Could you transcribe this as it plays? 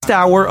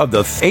Hour of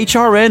the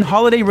HRN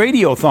Holiday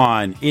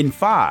Radiothon in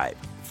 5,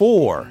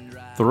 4,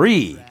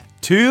 3,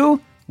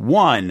 2,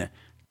 1.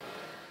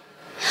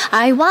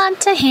 I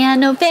want a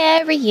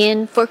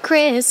Hanoverian for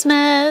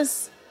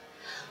Christmas.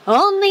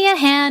 Only a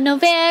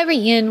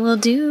Hanoverian will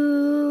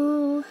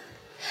do.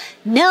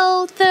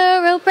 No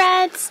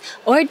thoroughbreds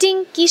or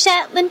dinky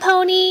Shetland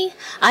pony.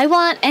 I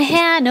want a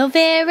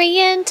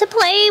Hanoverian to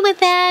play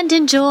with and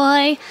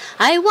enjoy.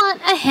 I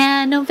want a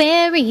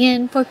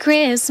Hanoverian for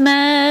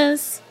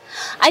Christmas.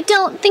 I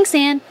don't think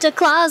Santa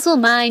Claus will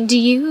mind, do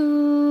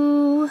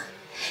you?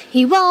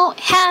 He won't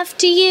have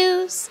to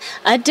use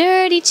a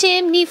dirty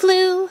chimney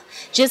flue.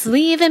 Just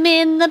leave him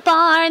in the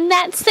barn,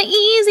 that's the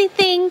easy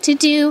thing to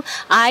do.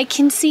 I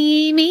can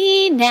see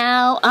me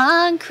now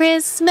on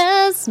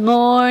Christmas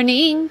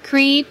morning,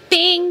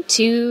 creeping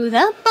to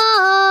the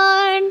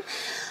barn.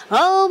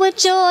 Oh, what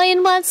joy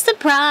and what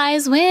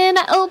surprise when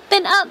I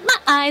open up my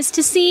eyes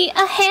to see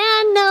a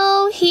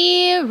Hano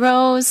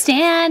hero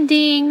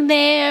standing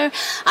there.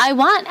 I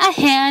want a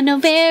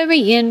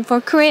Hanoverian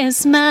for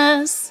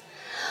Christmas.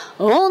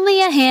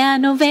 Only a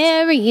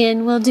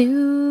Hanoverian will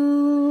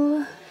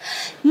do.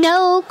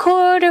 No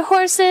quarter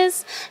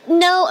horses,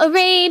 no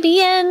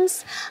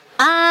Arabians.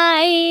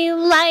 I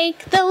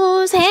like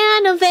those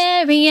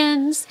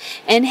Hanoverians,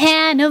 and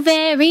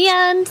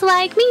Hanoverians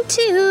like me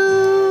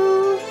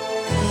too.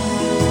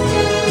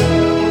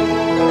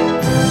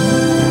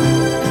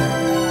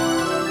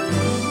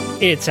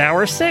 It's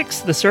Hour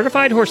 6, the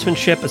Certified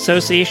Horsemanship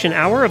Association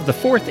Hour of the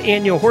 4th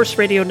Annual Horse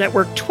Radio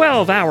Network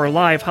 12-hour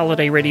live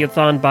holiday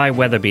radiothon by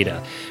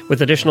Weatherbeeta,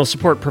 with additional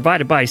support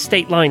provided by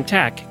State Line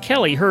Tack,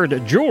 Kelly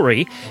Hurd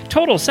Jewelry,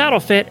 Total Saddle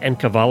Fit, and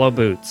Cavallo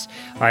Boots.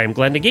 I am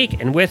Glenn the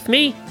Geek, and with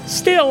me,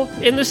 still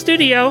in the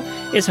studio,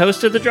 is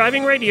host of the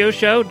Driving Radio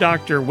Show,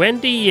 Dr.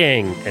 Wendy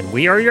Ying, and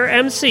we are your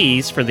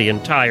MCs for the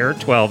entire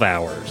 12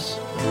 hours.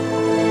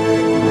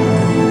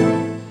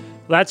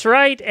 That's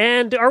right.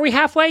 And are we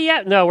halfway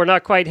yet? No, we're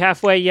not quite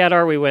halfway yet,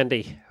 are we,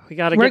 Wendy?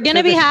 We're going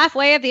to be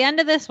halfway at the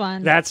end of this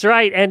one. That's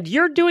right. And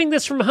you're doing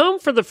this from home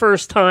for the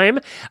first time.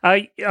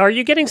 Are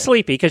you getting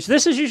sleepy? Because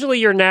this is usually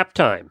your nap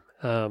time.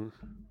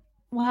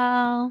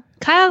 Well,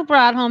 Kyle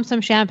brought home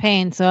some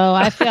champagne, so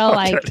I feel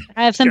like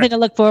I have something to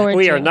look forward to.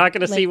 We are not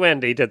going to see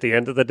Wendy at the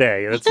end of the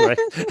day. That's right.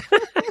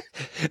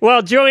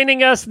 Well,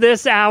 joining us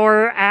this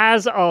hour,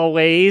 as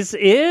always,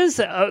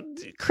 is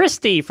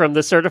Christy from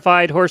the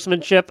Certified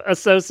Horsemanship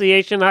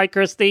Association. Hi,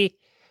 Christy.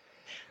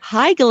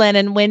 Hi, Glenn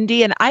and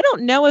Wendy. And I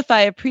don't know if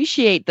I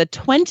appreciate the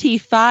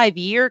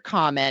 25-year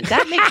comment.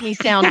 That makes me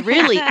sound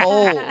really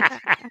old.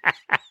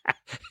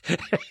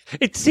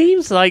 It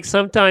seems like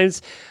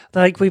sometimes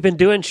like we've been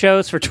doing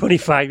shows for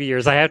 25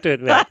 years. I have to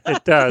admit,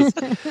 it does.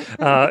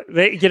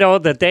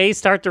 The days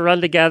start to run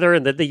together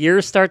and the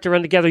years start to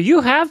run together. You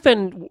have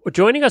been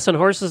joining us on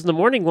Horses in the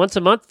Morning once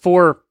a month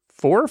for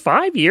 4 or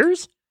 5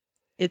 years.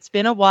 It's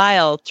been a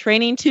while.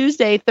 Training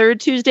Tuesday, third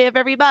Tuesday of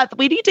every month.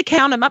 We need to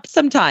count them up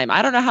sometime.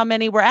 I don't know how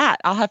many we're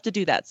at. I'll have to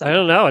do that sometime. I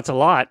don't know. It's a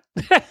lot.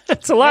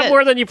 It's a lot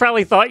more than you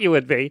probably thought you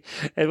would be.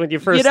 And when you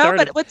first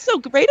started. But what's so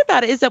great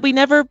about it is that we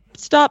never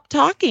stop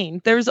talking.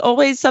 There's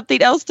always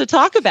something else to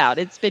talk about.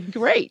 It's been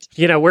great.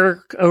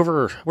 We're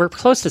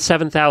close to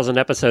 7,000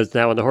 episodes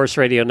now on the Horse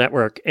Radio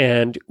Network.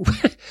 And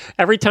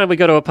every time we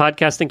go to a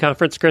podcasting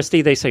conference,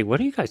 Christy, they say, what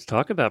do you guys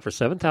talk about for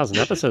 7,000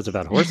 episodes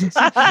about horses?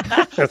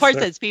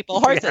 Horses, people,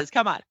 horses. Yeah.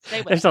 Come on.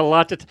 There's a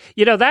lot to...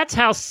 that's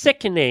how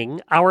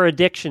sickening our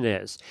addiction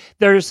is.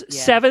 There's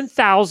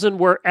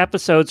 7,000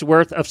 episodes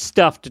worth of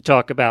stuff to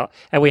talk about,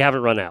 and we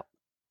haven't run out.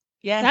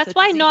 Yeah, that's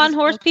why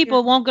non-horse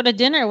people won't go to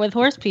dinner with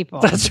horse people.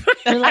 That's right.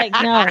 They're like,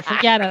 no,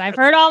 forget it. I've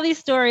heard all these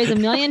stories a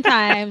million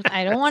times.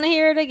 I don't want to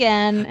hear it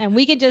again. And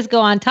we could just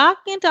go on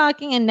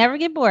talking and never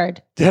get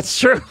bored. That's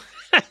true.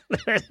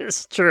 That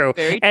is true.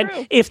 Very and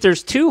true. If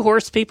there's 2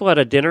 horse people at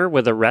a dinner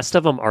where the rest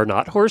of them are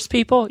not horse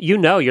people,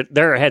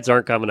 their heads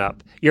aren't coming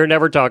up. You're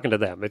never talking to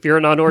them. If you're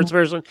a non-horse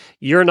person,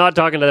 you're not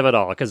talking to them at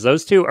all because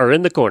those 2 are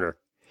in the corner.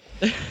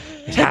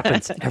 It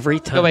happens every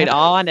time. Going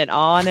on and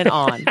on and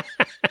on.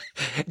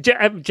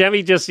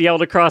 Jemmy just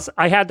yelled across.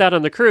 I had that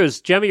on the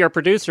cruise. Jemmy, our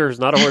producer, is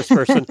not a horse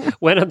person,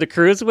 went on the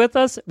cruise with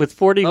us with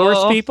 40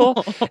 horse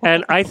people,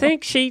 and I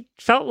think she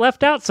felt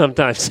left out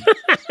sometimes.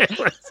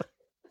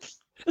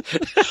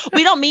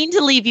 We don't mean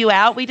to leave you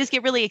out. We just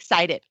get really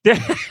excited.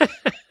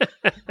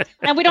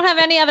 And we don't have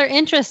any other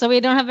interest, so we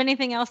don't have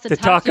anything else to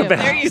talk about.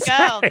 There you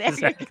go. There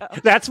you go.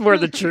 That's more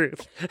the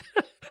truth.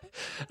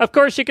 Of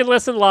course, you can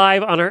listen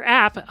live on our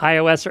app,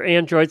 iOS or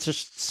Android.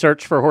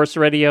 Search for Horse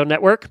Radio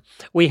Network.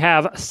 We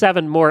have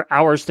 7 more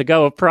hours to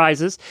go of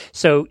prizes,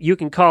 so you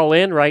can call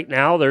in right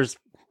now. There's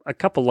a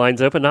couple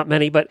lines open, not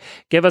many, but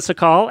give us a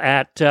call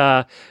at,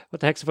 what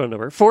the heck's the phone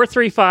number?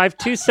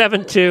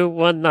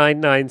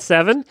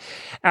 435-272-1997.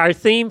 Our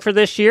theme for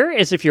this year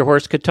is if your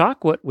horse could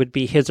talk, what would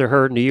be his or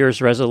her New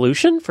Year's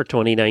resolution for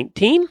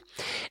 2019?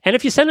 And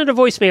if you send in a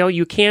voicemail,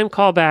 you can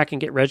call back and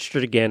get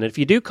registered again. And if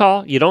you do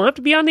call, you don't have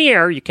to be on the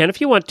air. You can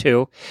if you want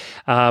to,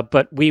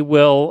 but we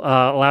will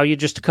allow you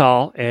just to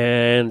call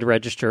and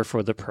register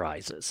for the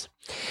prizes.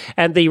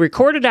 And the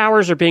recorded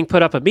hours are being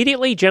put up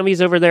immediately.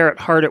 Jemmy's over there at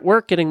Hard at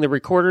Work getting the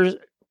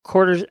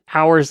quarters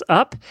hours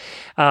up.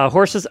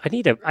 Horses,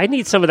 I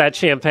need some of that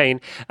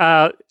champagne.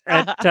 At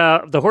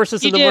the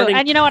Horses in the Morning.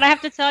 And you know what? I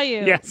have to tell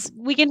you. Yes.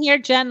 We can hear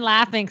Jen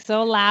laughing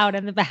so loud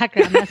in the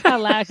background. That's how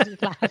loud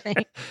she's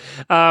laughing.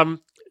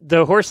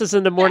 The Horses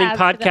in the Morning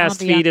podcast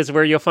feed is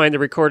where you'll find the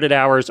recorded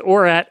hours,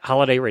 or at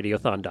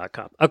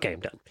holidayradiothon.com. Okay, I'm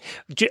done.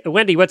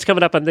 Wendy, what's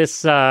coming up on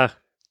this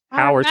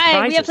hour's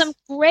prizes? We have some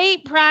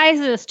great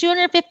prizes,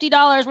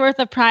 $250 worth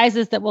of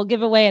prizes that we'll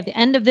give away at the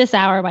end of this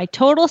hour by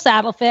Total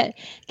Saddle Fit,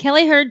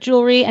 Kelly Hurt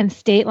Jewelry, and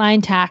State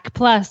Line Tack.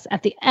 Plus,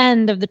 at the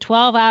end of the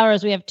 12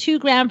 hours, we have 2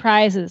 grand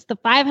prizes, the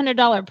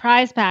 $500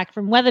 prize pack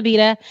from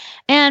Weatherbeeta,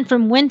 and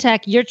from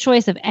Wintec, your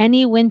choice of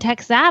any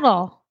Wintec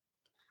saddle.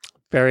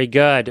 Very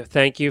good.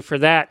 Thank you for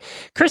that.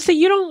 Christy,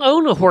 you don't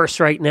own a horse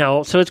right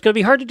now, so it's going to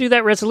be hard to do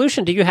that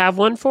resolution. Do you have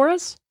one for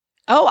us?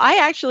 Oh, I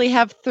actually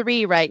have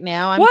 3 right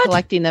now. I'm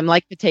collecting them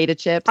like potato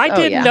chips. I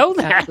didn't know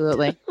that.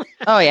 Absolutely.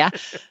 Oh, yeah.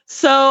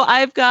 So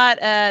I've got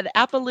an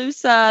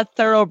Appaloosa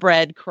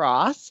Thoroughbred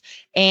Cross,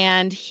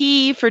 and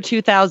he, for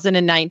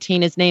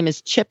 2019, his name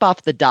is Chip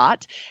Off the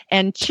Dot,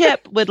 and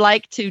Chip would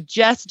like to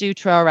just do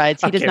trail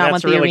rides. He does not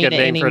want the arena anymore. That's a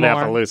really good name for an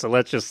Appaloosa.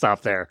 Let's just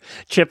stop there.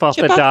 Chip Off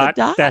the Dot.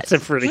 That's a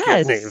pretty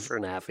good name for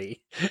an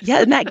Appy. Yeah,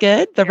 isn't that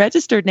good? The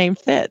registered name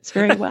fits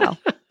very well.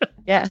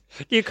 Yeah.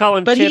 Do you call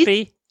him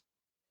Chippy?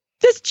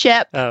 Just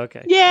Chip. Oh,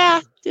 okay.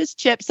 Yeah, just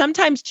Chip.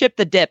 Sometimes Chip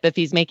the Dip if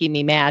he's making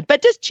me mad,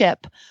 but just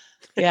Chip.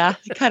 Yeah,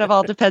 it kind of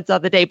all depends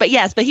on the day. But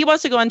yes, he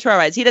wants to go on trail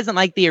rides. He doesn't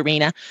like the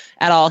arena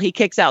at all. He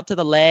kicks out to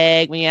the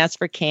leg when you ask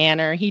for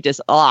canter. He just,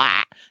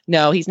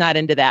 no, he's not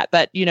into that.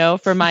 But,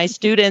 for my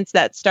students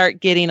that start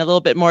getting a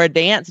little bit more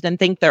advanced and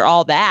think they're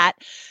all that,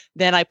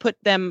 then I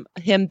put them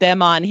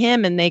on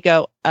him and they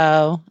go,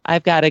 oh,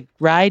 I've got to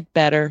ride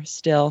better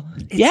still.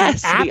 It's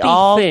yes, we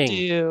all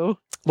do.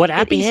 What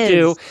appies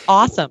do.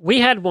 Awesome. We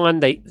had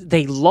one,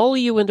 they lull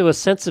you into a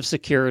sense of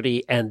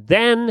security and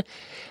then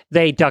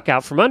they duck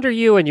out from under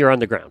you and you're on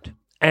the ground.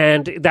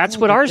 And that's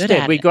what ours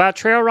did. We'd go out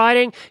trail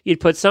riding. You'd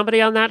put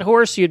somebody on that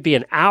horse. You'd be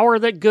an hour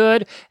that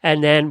good.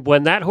 And then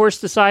when that horse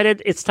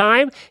decided it's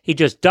time, he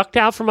just ducked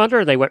out from under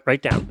and they went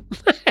right down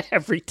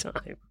every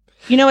time.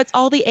 It's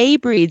all the A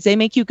breeds. They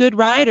make you good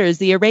riders.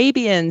 The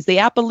Arabians, the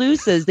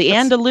Appaloosas, the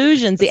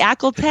Andalusians, the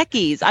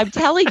Akeltekis. I'm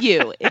telling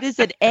you, it is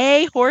an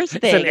A horse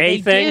thing. It's an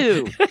A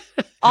thing. Do.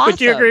 Awesome.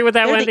 Would you agree with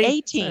that, They're Wendy? The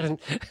A team.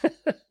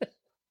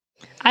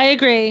 I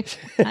agree.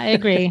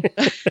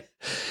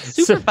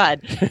 Super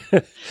fun.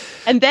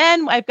 And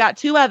then I've got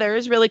 2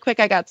 others really quick.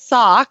 I got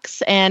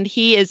Socks, and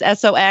he is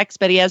SOX,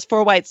 but he has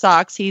 4 white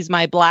socks. He's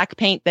my black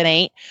paint that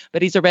ain't,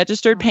 but he's a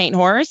registered paint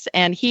horse,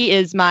 and he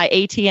is my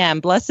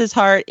ATM. Bless his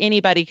heart.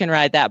 Anybody can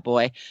ride that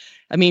boy.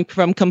 I mean,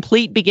 from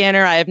complete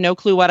beginner, I have no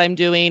clue what I'm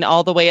doing,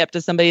 all the way up to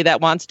somebody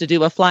that wants to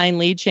do a flying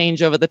lead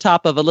change over the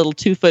top of a little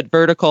 2-foot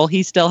vertical.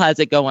 He still has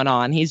it going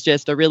on. He's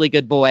just a really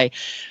good boy.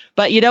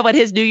 But you know what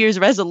his New Year's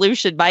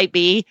resolution might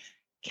be?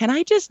 Can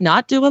I just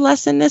not do a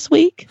lesson this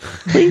week,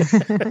 please?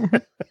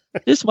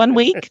 Just 1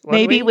 week,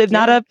 maybe, with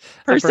not a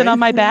person on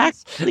my back,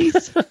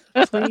 please.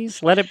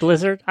 Please let it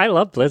blizzard. I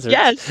love blizzards.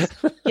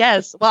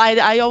 Yes. Well,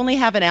 I only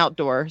have an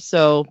outdoor,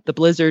 so the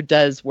blizzard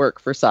does work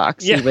for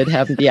Socks. Yeah. He would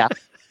have,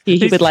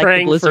 He would like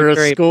the blizzard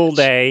for a school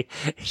day.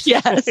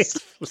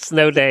 Yes.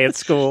 Snow day at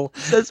school.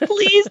 Says,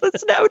 please, the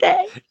snow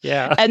day.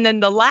 Yeah. And then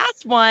the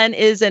last one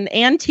is an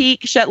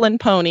antique Shetland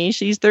pony.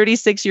 She's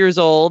 36 years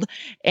old.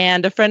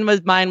 And a friend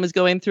of mine was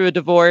going through a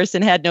divorce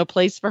and had no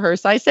place for her.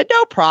 So I said,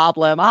 no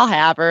problem. I'll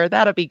have her.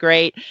 That'll be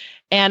great.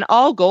 And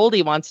all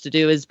Goldie wants to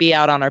do is be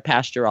out on our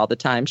pasture all the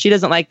time. She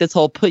doesn't like this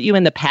whole put you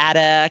in the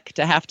paddock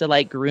to have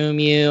to groom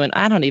you. And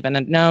I don't even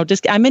know.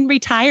 I'm in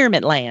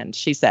retirement land,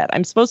 she said.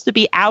 I'm supposed to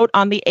be out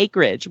on the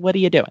acreage. What are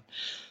you doing?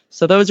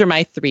 So those are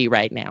my 3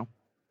 right now.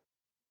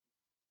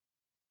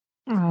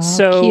 Oh,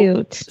 so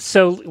cute.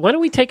 So why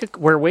don't we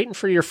we're waiting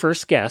for your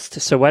first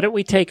guest. So why don't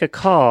we take a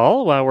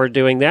call while we're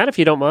doing that, if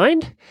you don't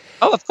mind?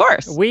 Oh, of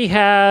course. We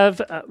have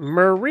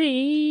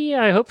Marie.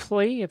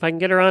 Hopefully, if I can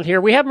get her on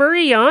here. We have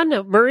Marie on.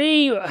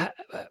 Marie,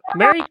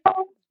 Mary.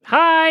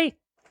 Hi.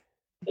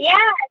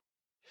 Yes.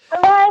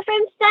 Hello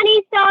from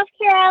sunny South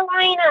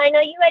Carolina. I know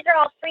you guys are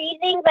all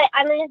freezing, but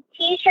I'm in a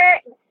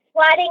t-shirt and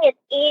sweating. It's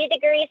 80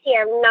 degrees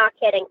here. I'm not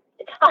kidding.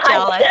 It's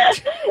hot.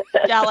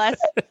 Jealous.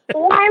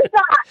 Warm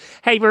thoughts.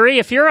 Hey, Marie,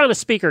 if you're on a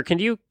speaker, can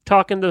you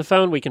talk into the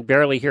phone? We can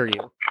barely hear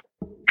you.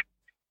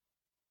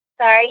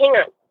 Sorry, hang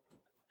on.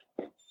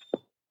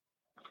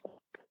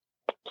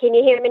 Can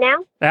you hear me now?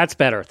 That's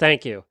better.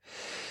 Thank you.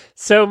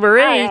 So,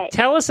 Marie,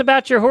 Tell us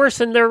about your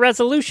horse and their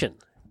resolution.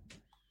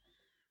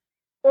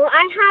 Well,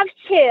 I have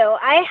 2.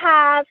 I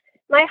have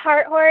my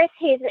heart horse.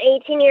 He's an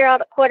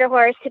 18-year-old quarter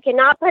horse who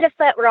cannot put a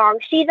foot wrong.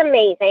 She's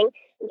amazing,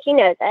 and she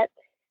knows it.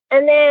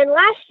 And then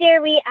last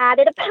year we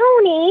added a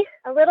pony,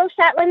 a little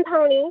Shetland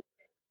pony,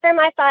 for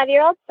my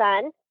 5-year-old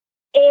son.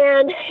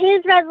 And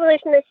his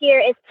resolution this year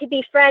is to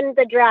befriend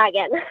the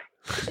dragon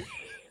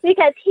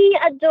because he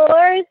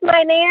adores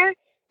my mare,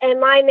 and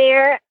my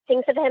mare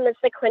thinks of him as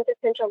the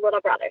quintessential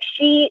little brother.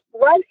 She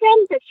loves him,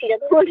 but she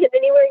doesn't want him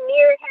anywhere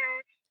near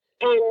her.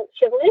 And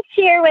she'll live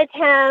share with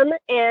him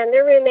and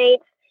their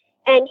roommates.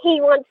 And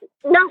he wants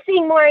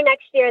nothing more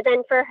next year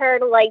than for her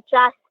to like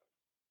just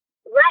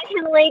let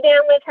him lay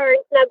down with her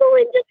and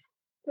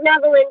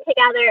snuggle in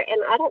together.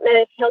 And I don't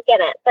know if he'll get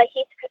it, but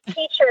he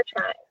sure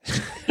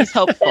tries. He's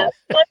hopeful. So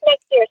that's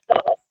next year's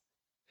goal.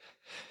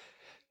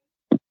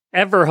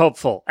 Ever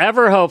hopeful,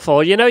 ever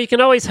hopeful. You know, you can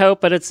always hope,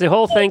 but it's the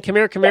whole thing. Come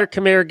here, come here,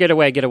 come here, get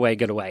away, get away,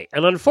 get away.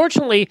 And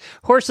unfortunately,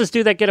 horses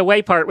do that get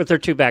away part with their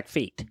two back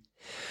feet.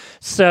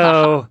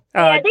 So,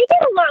 yeah, they do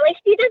a lot. Like,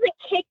 she doesn't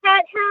kick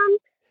at him,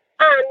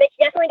 but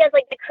she definitely does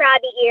like the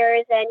crabby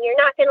ears and you're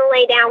not going to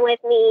lay down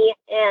with me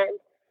and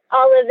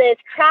all of those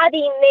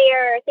crabby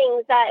mare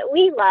things that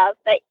we love.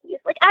 But he's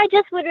like, I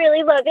just would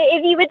really love it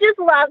if you would just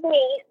love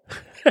me.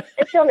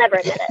 And she'll never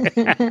admit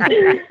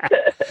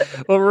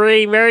it. Well,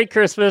 Marie, Merry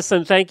Christmas,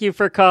 and thank you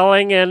for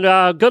calling,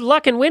 and good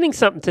luck in winning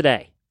something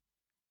today.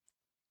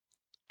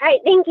 All right,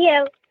 thank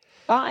you.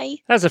 Bye.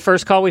 That's the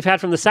first call we've had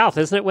from the South,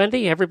 isn't it,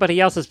 Wendy? Everybody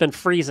else has been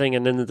freezing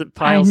and in the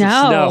piles of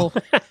snow.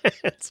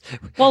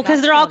 Well,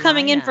 because they're all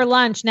coming in for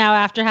lunch now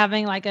after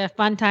having like a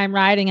fun time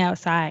riding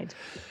outside.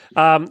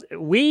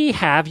 We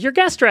have your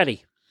guest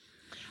ready.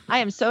 I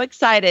am so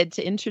excited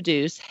to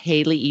introduce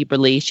Haley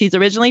Eberly. She's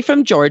originally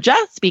from Georgia,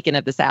 speaking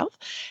of the South.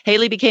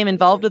 Haley became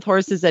involved with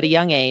horses at a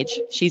young age.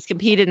 She's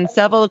competed in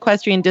several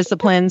equestrian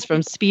disciplines,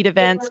 from speed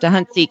events to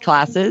hunt seat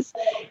classes.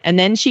 And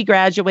then she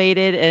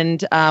graduated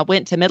and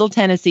went to Middle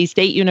Tennessee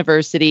State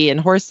University in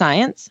horse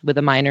science with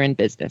a minor in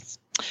business.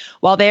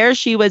 While there,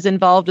 she was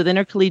involved with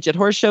Intercollegiate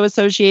Horse Show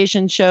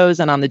Association shows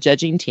and on the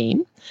judging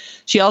team.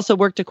 She also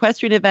worked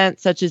equestrian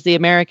events such as the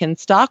American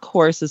Stock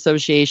Horse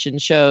Association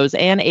shows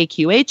and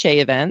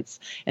AQHA events,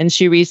 and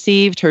she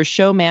received her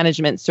show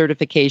management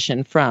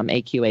certification from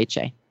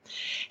AQHA.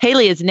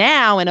 Haley is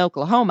now in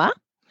Oklahoma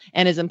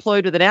and is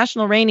employed with the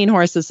National Reining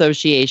Horse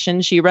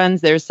Association. She runs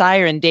their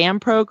sire and dam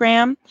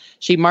program.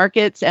 She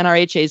markets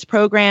NRHA's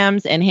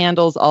programs and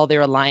handles all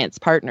their alliance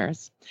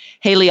partners.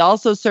 Haley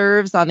also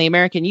serves on the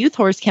American Youth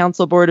Horse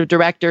Council Board of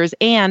Directors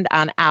and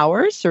on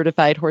our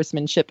Certified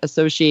Horsemanship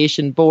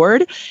Association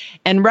board.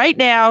 And right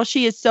now,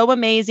 she is so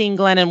amazing,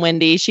 Glenn and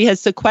Wendy. She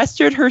has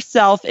sequestered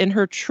herself in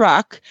her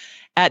truck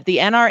at the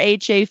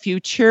NRHA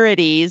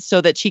Futurities so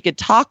that she could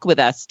talk with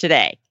us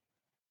today.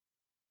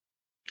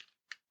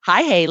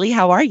 Hi, Haley.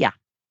 How are you?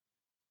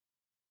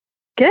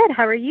 Good.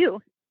 How are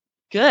you?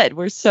 Good.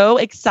 We're so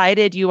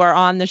excited you are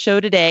on the show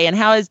today. And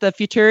how is the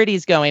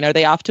Futurities going? Are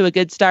they off to a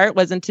good start?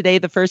 Wasn't today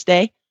the first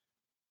day?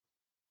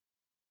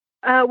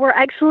 We're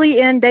actually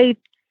in day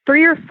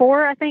 3 or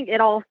 4. I think it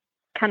all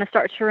kind of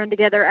starts to run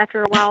together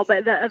after a while,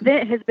 but the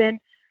event has been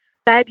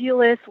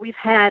fabulous. We've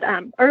had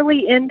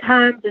early end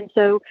times, and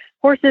so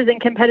horses and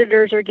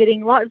competitors are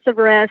getting lots of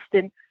rest,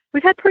 and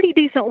we've had pretty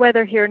decent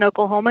weather here in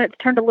Oklahoma. It's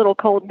turned a little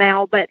cold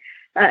now, but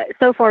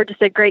so far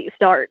just a great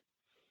start.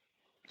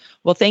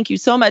 Well, thank you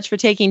so much for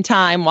taking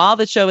time while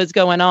the show is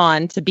going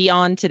on to be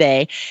on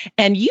today.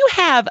 And you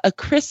have a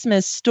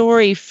Christmas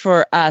story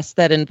for us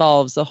that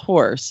involves a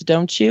horse,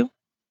 don't you?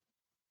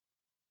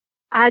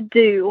 I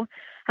do.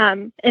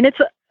 And it's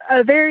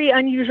a very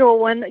unusual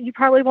one. You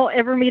probably won't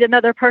ever meet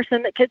another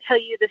person that could tell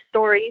you this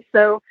story.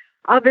 So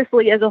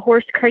obviously, as a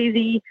horse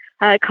crazy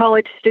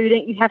college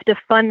student, you have to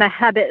fund the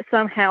habit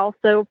somehow.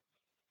 So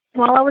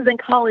while I was in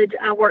college,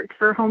 I worked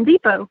for Home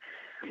Depot.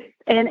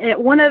 And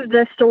at one of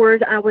the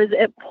stores I was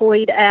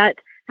employed at,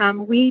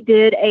 we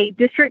did a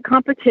district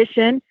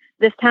competition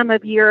this time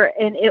of year,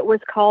 and it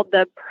was called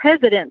the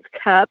President's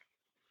Cup.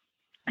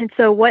 And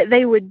so what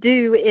they would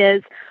do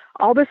is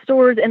all the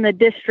stores in the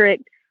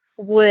district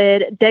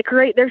would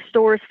decorate their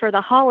stores for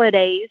the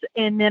holidays,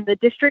 and then the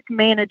district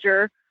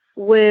manager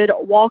would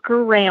walk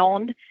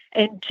around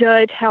and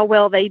judge how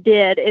well they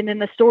did. And then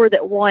the store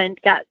that won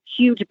got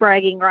huge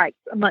bragging rights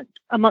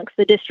amongst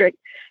the district.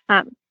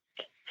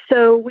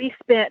 So we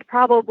spent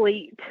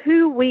probably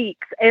 2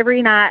 weeks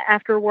every night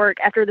after work,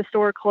 after the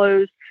store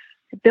closed,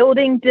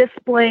 building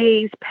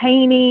displays,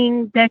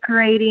 painting,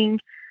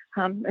 decorating.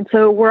 And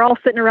so we're all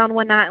sitting around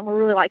one night and we're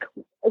really like,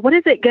 what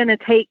is it going to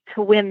take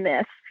to win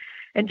this?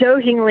 And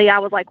jokingly, I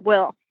was like,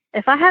 well,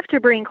 if I have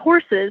to bring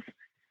horses,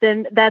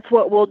 then that's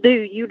what we'll do.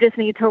 You just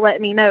need to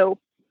let me know.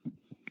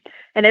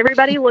 And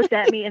everybody looked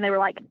at me and they were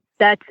like,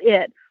 that's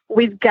it.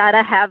 We've got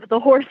to have the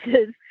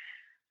horses.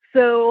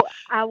 So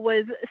I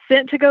was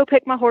sent to go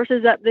pick my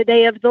horses up the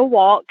day of the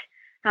walk.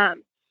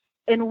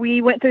 And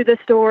we went through the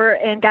store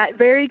and got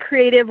very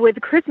creative with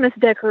Christmas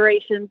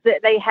decorations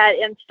that they had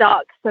in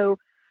stock. So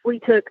we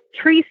took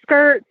tree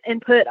skirts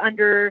and put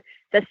under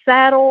the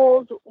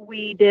saddles.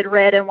 We did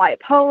red and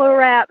white polo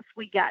wraps.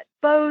 We got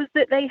bows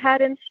that they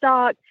had in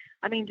stock.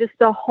 I mean, just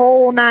the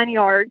whole 9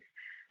 yards.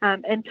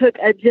 And took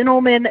a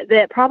gentleman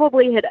that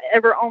probably had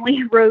ever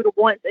only rode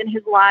once in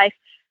his life.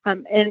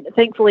 And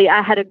thankfully,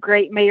 I had a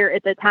great mare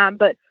at the time,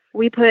 but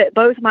we put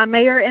both my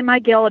mare and my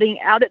gelding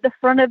out at the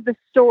front of the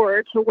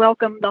store to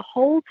welcome the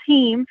whole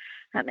team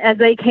as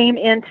they came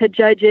in to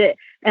judge it.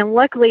 And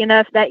luckily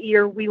enough, that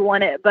year we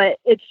won it. But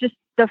it's just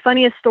the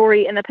funniest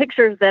story in the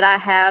pictures that I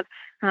have,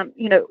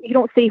 you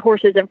don't see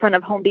horses in front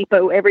of Home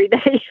Depot every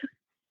day.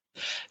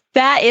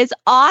 That is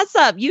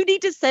awesome. You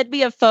need to send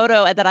me a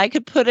photo and then I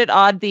could put it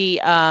on the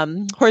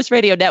Horse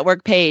Radio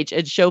Network page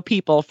and show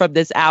people from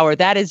this hour.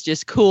 That is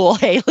just cool,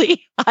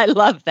 Haley. I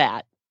love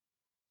that.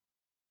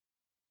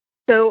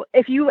 So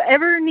if you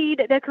ever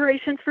need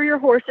decorations for your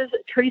horses,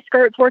 tree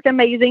skirts work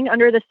amazing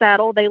under the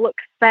saddle. They look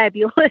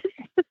fabulous.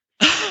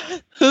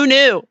 Who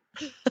knew?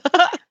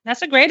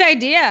 That's a great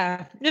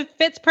idea. It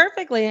fits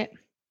perfectly.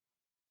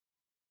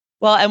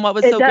 Well, and what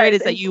was so great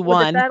is that you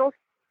won.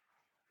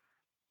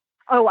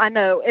 Oh, I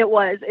know. It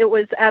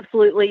was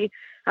absolutely,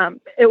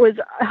 it was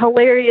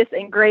hilarious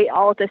and great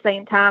all at the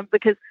same time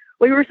because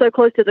we were so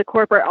close to the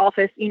corporate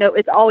office.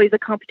 It's always a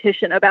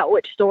competition about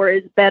which store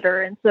is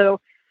better. And so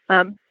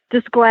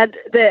just glad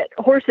that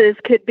horses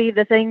could be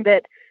the thing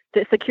that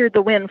secured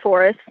the win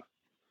for us.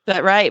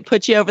 That right.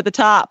 Put you over the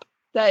top.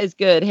 That is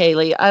good,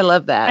 Haley. I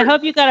love that. I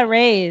hope you got a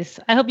raise.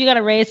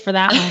 For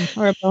that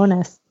one or a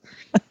bonus.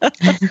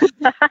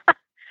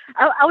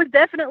 I was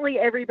definitely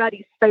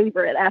everybody's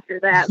favorite after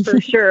that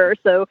for sure.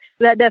 So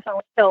that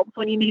definitely helps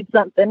when you need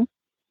something.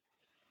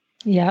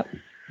 Yep.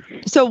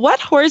 So what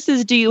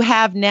horses do you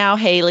have now,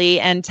 Haley?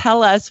 And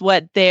tell us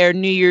what their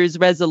New Year's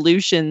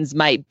resolutions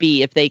might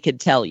be if they could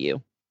tell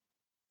you.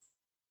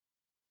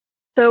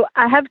 So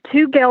I have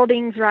 2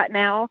 geldings right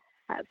now.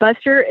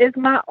 Buster is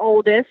my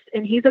oldest,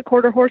 and he's a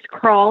quarter horse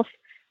cross.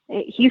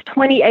 He's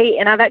 28,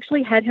 and I've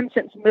actually had him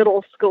since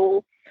middle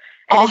school.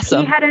 And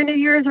awesome. If he had a New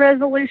Year's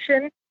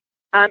resolution,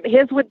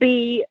 his would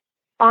be,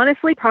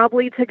 honestly,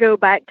 probably to go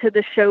back to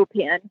the show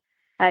pen.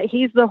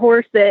 He's the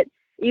horse that,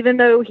 even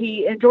though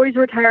he enjoys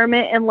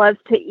retirement and loves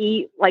to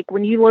eat, like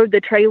when you load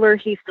the trailer,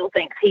 he still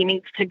thinks he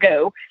needs to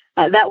go.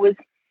 That was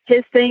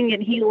his thing,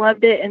 and he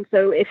loved it. And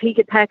so if he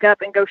could pack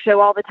up and go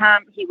show all the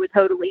time, he would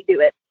totally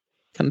do it.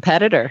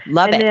 Competitor.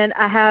 Love it. And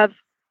then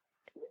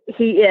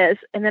he is.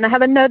 And then I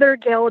have another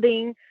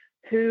gelding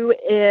who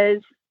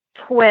is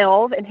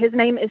 12, and his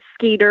name is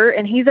Skeeter,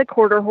 and he's a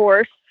quarter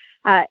horse.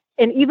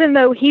 And even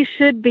though he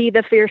should be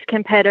the fierce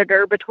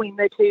competitor between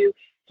the two,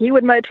 he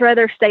would much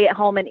rather stay at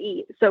home and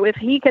eat. So if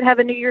he could have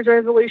a New Year's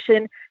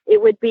resolution,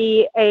 it would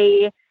be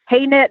a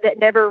hay net that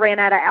never ran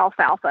out of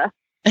alfalfa.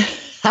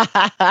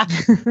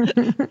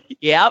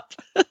 Yep.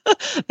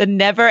 The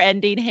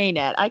never-ending hay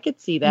net. I could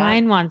see that.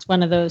 Mine wants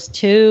one of those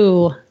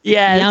too.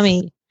 Yes.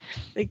 Yummy.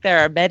 I think there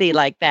are many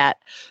like that.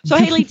 So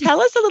Haley, tell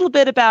us a little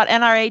bit about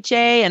NRHA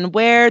and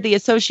where the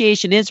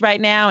association is right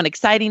now and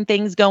exciting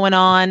things going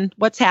on.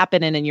 What's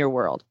happening in your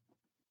world?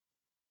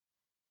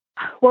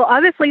 Well,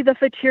 obviously the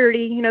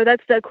futurity,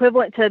 that's the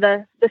equivalent to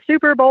the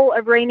Super Bowl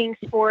of reining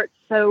sports.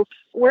 So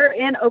we're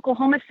in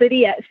Oklahoma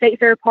City at State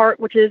Fair Park,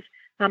 which is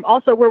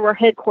also where we're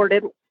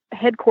headquartered.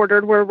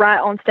 We're right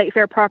on State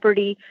Fair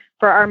property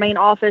for our main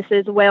office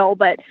as well.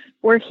 But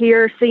we're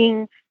here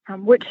seeing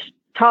which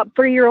top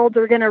 3-year-olds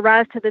are going to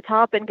rise to the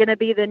top and going to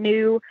be the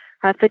new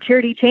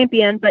futurity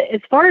champion. But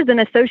as far as an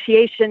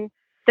association,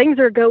 things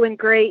are going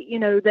great.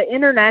 The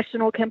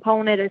international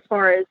component as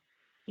far as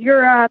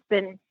Europe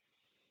and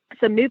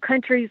some new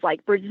countries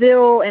like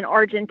Brazil and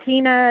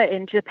Argentina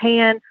and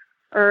Japan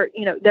are,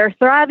 they're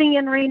thriving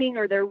in reining,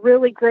 or they're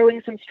really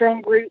growing some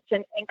strong roots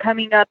and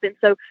coming up. And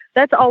so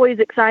that's always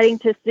exciting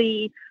to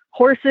see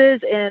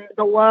horses and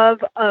the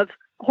love of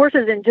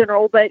horses in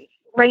general, but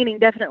reining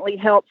definitely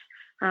helps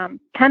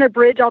kind of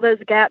bridge all those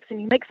gaps, and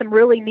you make some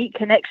really neat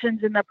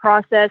connections in the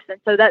process.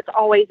 And so that's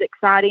always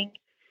exciting.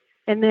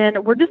 And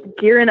then we're just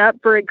gearing up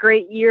for a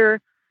great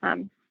year.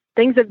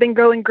 Things have been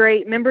going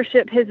great.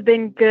 Membership has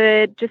been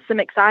good. Just some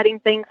exciting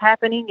things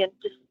happening, and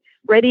just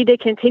ready to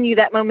continue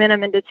that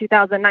momentum into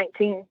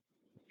 2019.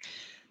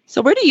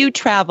 So where do you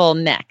travel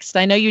next?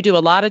 I know you do a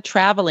lot of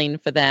traveling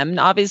for them.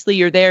 Obviously,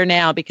 you're there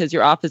now because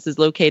your office is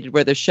located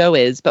where the show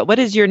is. But what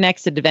is your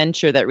next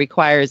adventure that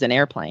requires an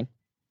airplane?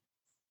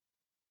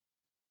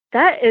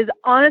 That is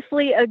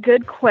honestly a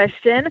good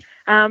question.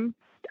 I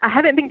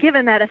haven't been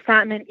given that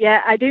assignment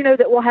yet. I do know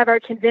that we'll have our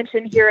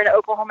convention here in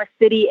Oklahoma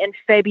City in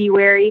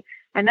February,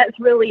 and that's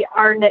really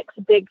our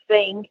next big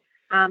thing.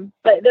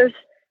 But there's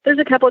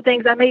a couple of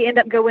things. I may end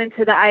up going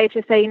to the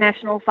IHSA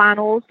National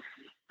Finals,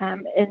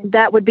 and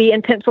that would be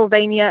in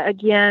Pennsylvania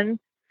again.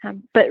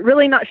 But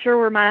really not sure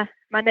where my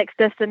next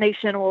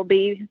destination will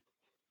be.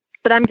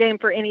 But I'm game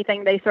for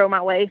anything they throw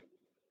my way.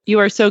 You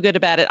are so good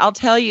about it. I'll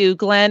tell you,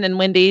 Glenn and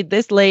Wendy,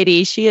 this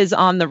lady, she is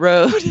on the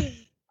road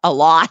a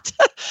lot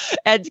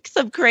and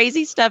some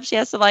crazy stuff. She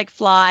has to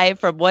fly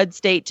from one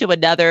state to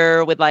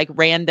another with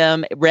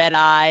random red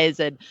eyes.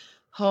 And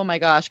oh my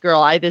gosh, girl,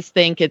 I just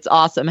think it's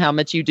awesome how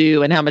much you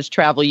do and how much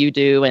travel you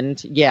do.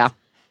 And yeah,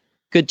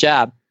 good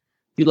job.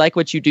 You like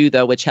what you do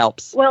though, which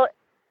helps. Well,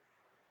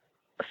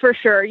 for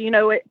sure.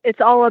 It's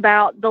all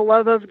about the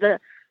love of the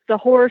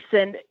horse.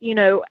 And,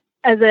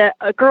 as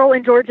a girl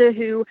in Georgia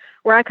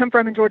where I come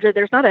from in Georgia,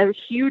 there's not a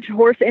huge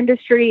horse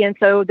industry. And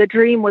so the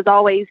dream was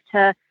always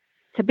to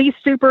be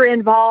super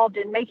involved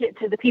and make it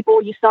to the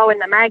people you saw in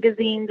the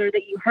magazines or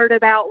that you heard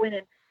about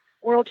winning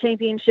world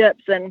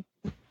championships. And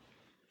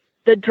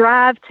the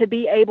drive to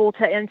be able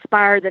to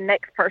inspire the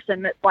next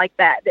person that's like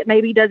that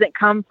maybe doesn't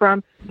come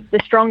from the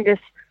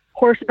strongest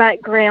horse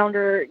background,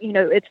 or,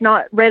 it's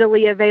not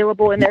readily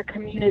available in their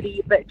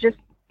community, but just,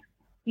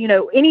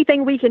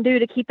 anything we can do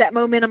to keep that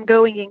momentum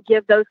going and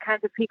give those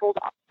kinds of people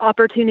the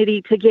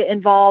opportunity to get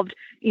involved,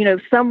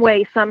 some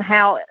way,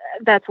 somehow.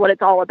 That's what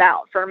it's all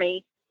about for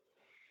me.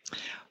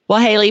 Well,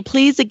 Haley,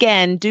 please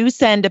again do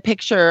send a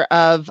picture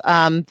of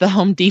the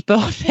Home Depot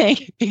thing,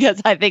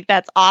 because I think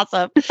that's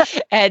awesome.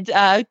 And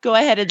go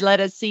ahead and let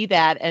us see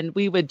that. And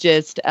we would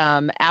just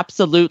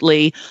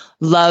absolutely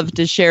love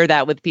to share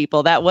that with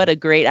people. What a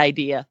great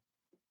idea.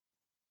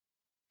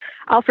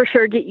 I'll for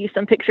sure get you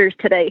some pictures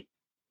today.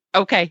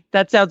 Okay,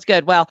 that sounds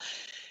good. Well,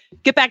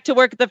 get back to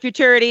work at the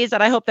Futurities,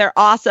 and I hope they're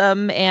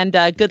awesome. And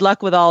good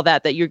luck with all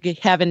that you're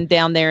having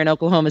down there in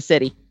Oklahoma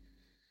City.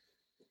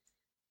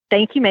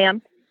 Thank you,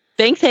 ma'am.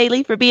 Thanks,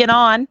 Haley, for being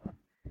on.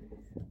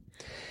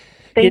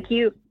 Thank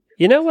you.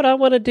 You know what I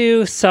want to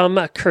do some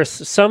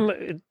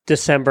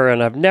December,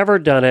 and I've never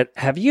done it.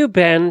 Have you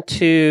been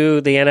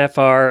to the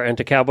NFR and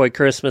to Cowboy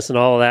Christmas and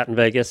all of that in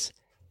Vegas?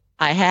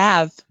 I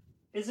have.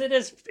 Is it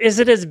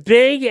as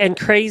big and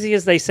crazy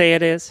as they say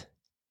it is?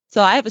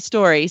 So I have a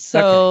story.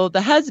 So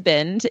The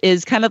husband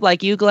is kind of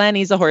like you, Glenn.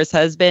 He's a horse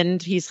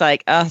husband. He's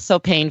like, so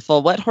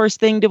painful. What horse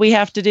thing do we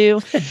have to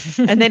do?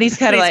 And then he's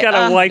kind of like, he's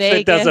got a wife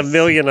Vegas. that does a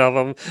million of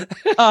them.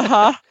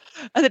 Uh-huh.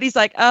 And then he's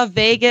like,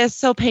 Vegas,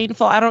 so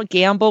painful. I don't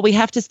gamble. We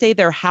have to stay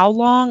there how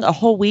long? A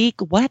whole week?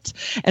 What?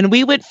 And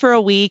we went for a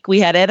week. We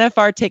had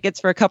NFR tickets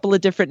for a couple of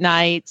different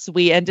nights.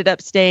 We ended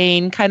up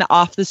staying kind of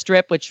off the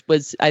strip, which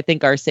was, I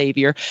think, our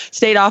savior.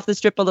 Stayed off the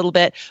strip a little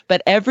bit.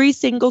 But every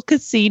single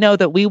casino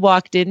that we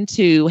walked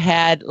into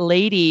had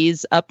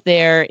ladies up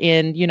there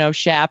in,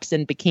 chaps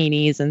and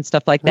bikinis and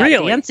stuff like that.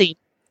 Really? Dancing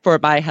for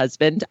my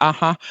husband.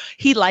 Uh-huh.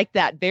 He liked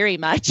that very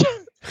much.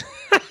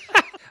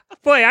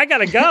 Boy, I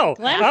gotta go.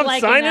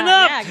 I'm signing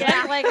up. Yeah,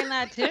 Glenn's liking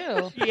that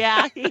too.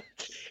 Yeah,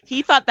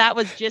 he thought that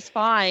was just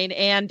fine.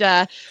 And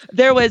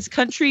there was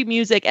country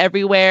music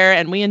everywhere,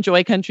 and we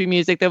enjoy country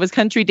music. There was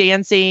country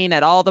dancing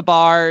at all the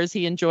bars.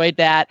 He enjoyed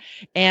that.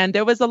 And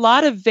there was a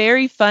lot of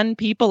very fun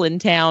people in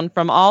town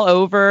from all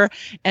over.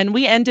 And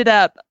we ended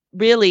up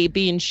really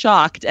being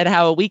shocked at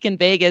how a week in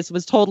Vegas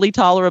was totally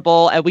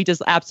tolerable. And we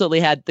just absolutely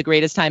had the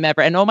greatest time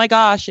ever. And oh my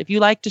gosh, if you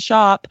like to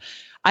shop,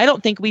 I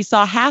don't think we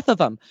saw half of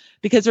them,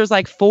 because there's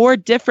like 4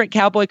 different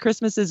Cowboy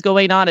Christmases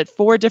going on at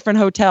 4 different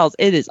hotels.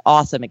 It is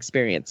awesome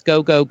experience.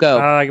 Go, go, go.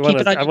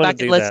 Keep it on your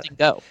bucket list and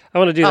go. I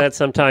want to do that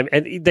sometime.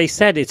 And they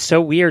said it's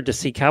so weird to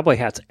see cowboy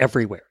hats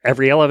everywhere.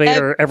 Every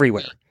elevator,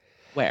 everywhere.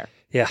 Where?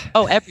 Yeah.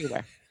 Oh,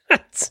 everywhere.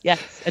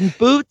 Yes. And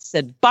boots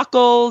and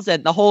buckles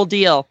and the whole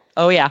deal.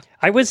 Oh, yeah.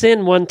 I was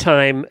in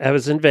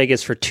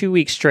Vegas for 2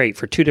 weeks straight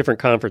for 2 different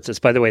conferences.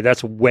 By the way,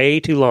 that's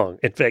way too long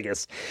in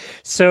Vegas.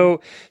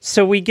 So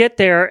we get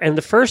there, and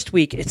the first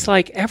week, it's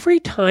like every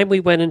time we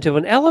went into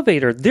an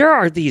elevator, there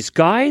are these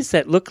guys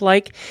that look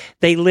like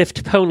they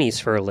lift ponies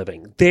for a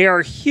living. They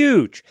are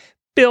huge,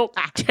 built,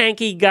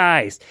 tanky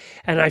guys.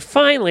 And I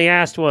finally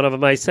asked one of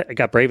them, I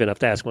got brave enough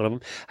to ask one of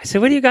them, I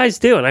said, what do you guys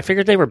do? And I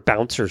figured they were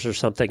bouncers or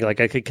something, like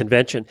a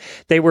convention.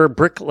 They were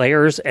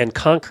bricklayers and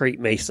concrete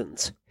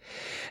masons.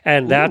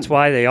 And that's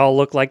why they all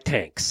look like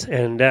tanks.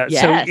 And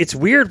so it's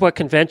weird what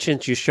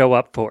conventions you show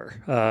up for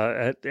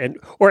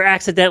or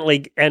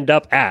accidentally end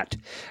up at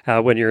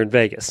when you're in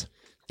Vegas.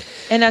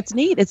 And that's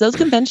neat. Is those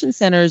convention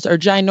centers are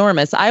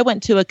ginormous. I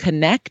went to a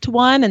Connect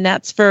one, and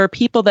that's for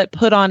people that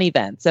put on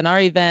events. And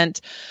our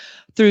event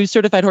through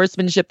Certified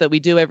Horsemanship that we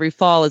do every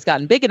fall has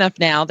gotten big enough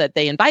now that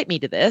they invite me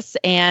to this,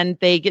 and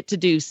they get to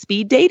do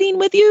speed dating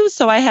with you.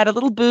 So I had a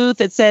little booth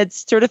that said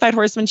Certified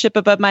Horsemanship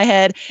above my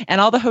head,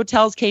 and all the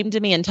hotels came to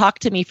me and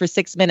talked to me for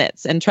 6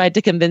 minutes and tried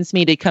to convince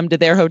me to come to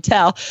their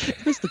hotel.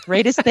 It was the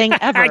greatest thing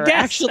ever,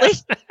 actually.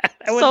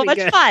 So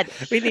much fun.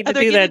 We need to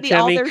do that, Jimmy.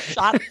 All their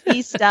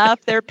Shopee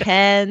stuff, their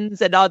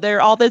pens, and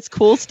all this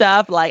cool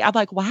stuff. I'm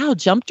like, wow,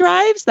 jump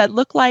drives that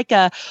look like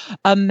a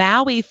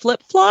Maui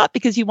flip-flop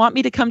because you want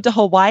me to come to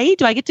Hawaii?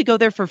 Do I get to go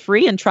there for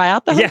free and try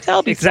out the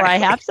hotel before I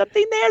have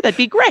something there? That'd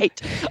be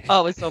great. Oh,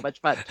 it was so much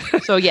fun.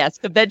 So yes,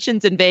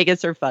 conventions in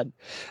Vegas are fun.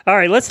 All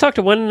right, let's talk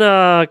to one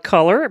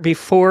caller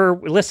before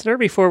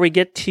we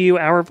get to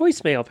our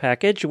voicemail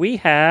package. We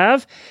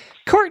have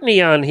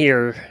Courtney on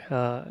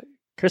here.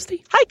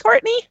 Christy? Hi,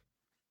 Courtney.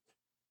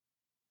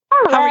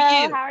 Hello. How are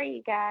you? How are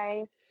you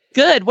guys?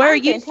 Good. Where are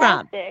you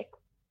from?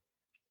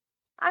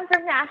 I'm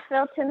from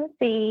Nashville,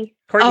 Tennessee.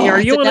 Courtney, are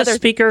you on a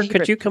speaker?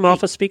 Could you come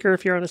off a speaker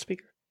if you're on a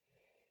speaker?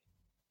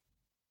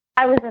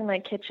 I was in my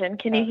kitchen.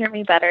 Can you hear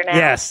me better now?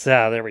 Yes.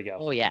 There we go.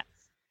 Oh, yes.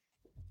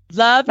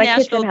 Love my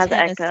Nashville, kitchen has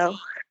Tennessee. echo.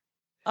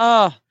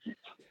 Oh,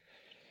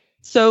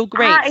 so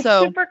great. It's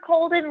super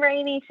cold and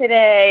rainy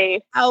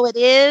today. Oh, it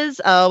is?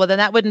 Oh, well, then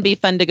that wouldn't be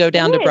fun to go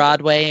down to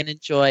Broadway and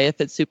enjoy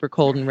if it's super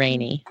cold and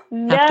rainy.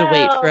 No, have to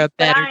wait for a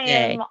better I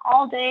day. am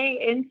all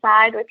day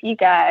inside with you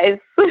guys.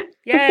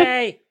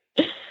 Yay!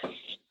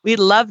 We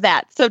love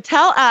that. So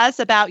tell us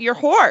about your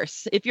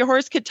horse. If your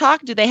horse could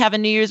talk, do they have a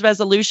New Year's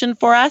resolution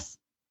for us?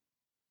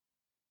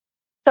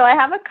 So I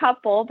have a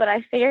couple, but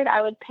I figured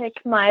I would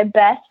pick my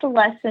best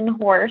lesson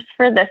horse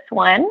for this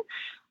one.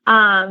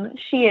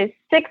 She is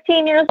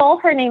 16 years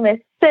old. Her name is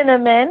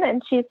Cinnamon,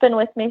 and she's been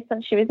with me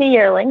since she was a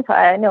yearling, so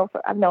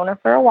I've known her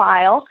for a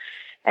while.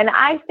 And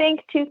I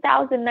think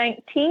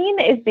 2019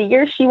 is the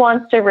year she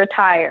wants to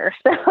retire.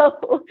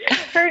 So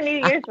her New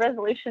Year's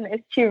resolution is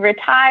to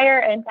retire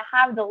and to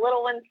have the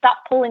little one stop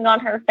pulling on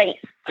her face.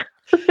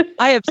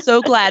 I am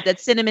so glad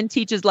that Cinnamon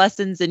teaches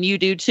lessons and you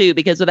do too,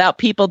 because without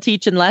people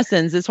teaching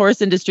lessons, this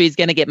horse industry is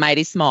going to get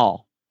mighty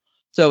small.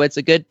 So it's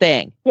a good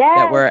thing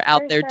that we're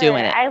out there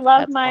doing it. I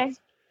love my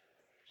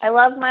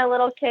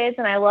little kids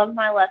and I love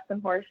my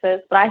lesson horses,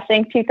 but I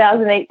think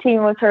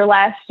 2018 was her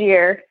last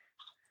year.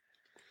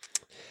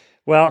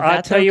 Well,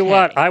 I'll tell you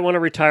what, I want to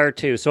retire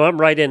too, so I'm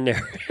right in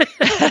there.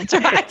 That's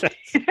right.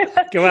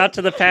 Go out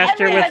to the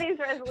pasture Everybody's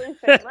resolution.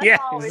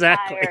 Let's all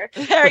exactly. retire.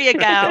 There you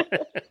go.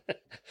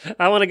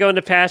 I want to go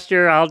into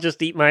pasture. I'll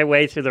just eat my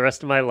way through the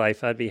rest of my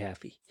life. I'd be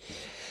happy.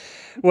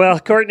 Well,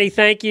 Courtney,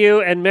 thank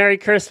you, and Merry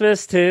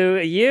Christmas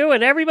to you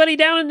and everybody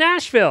down in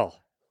Nashville.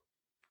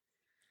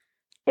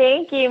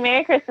 Thank you.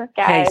 Merry Christmas,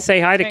 guys. Hey,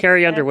 say hi to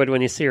Carrie Underwood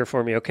when you see her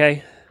for me,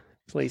 okay?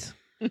 Please.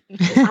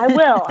 I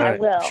will. I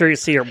will. I'm sure you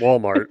see her at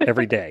Walmart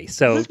every day.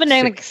 So This has been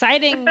an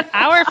exciting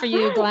hour for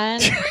you, Glenn.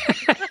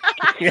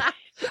 Yeah.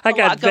 I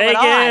got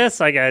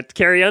Vegas. I got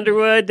Carrie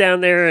Underwood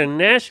down there in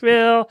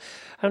Nashville.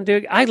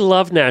 I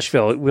love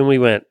Nashville when we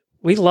went.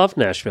 We loved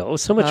Nashville. It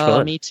was so much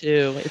fun. Me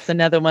too. It's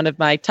another one of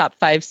my top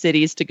 5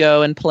 cities to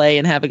go and play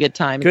and have a good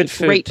time. Good it's a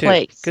food, great too.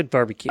 place. Good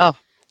barbecue. Oh,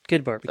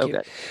 good barbecue. so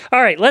good.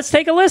 All right, let's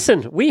take a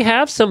listen. We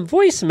have some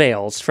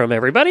voicemails from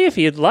everybody if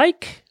you'd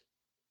like.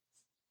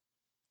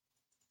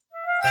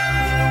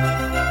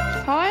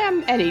 Hi,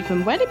 I'm Ellie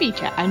from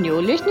Weatherbeeta, and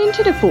you're listening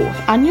to the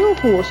 4th Annual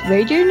Horse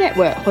Radio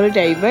Network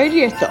Holiday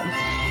Radiothon.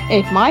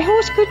 If my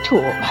horse could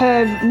talk,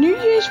 her New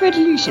Year's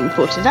resolution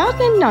for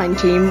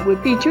 2019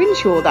 would be to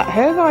ensure that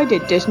her rider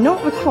does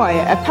not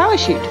require a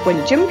parachute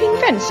when jumping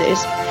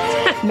fences.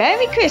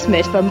 Merry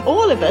Christmas from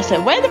all of us at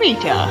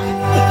Weatherbeeta.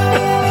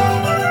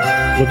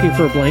 Looking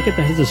for a blanket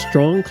that has a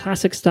strong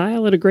classic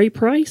style at a great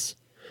price?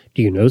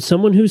 Do you know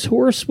someone whose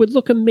horse would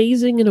look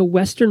amazing in a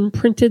Western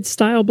printed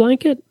style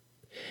blanket?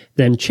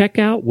 Then check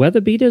out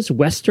Weatherbeeta's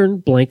Western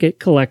Blanket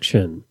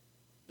Collection.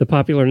 The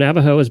popular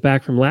Navajo is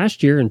back from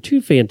last year in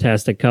 2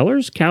 fantastic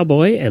colors,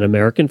 cowboy and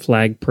American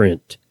flag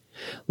print.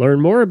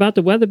 Learn more about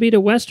the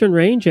Weatherbeeta Western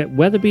range at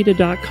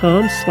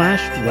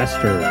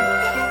weatherbeeta.com/western.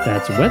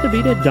 That's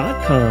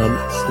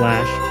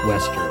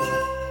weatherbeeta.com/western.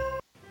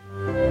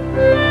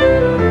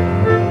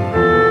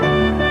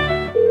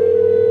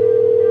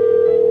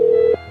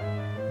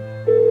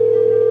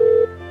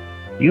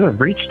 You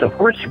have reached the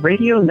Horse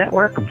Radio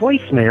Network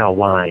voicemail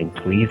line.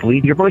 Please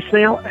leave your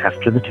voicemail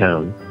after the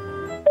tone.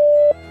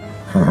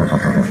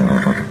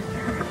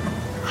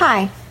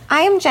 Hi,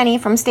 I am Jenny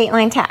from State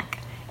Line Tack.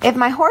 If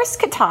my horse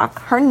could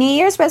talk, her New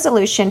Year's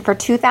resolution for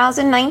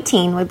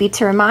 2019 would be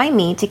to remind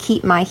me to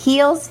keep my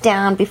heels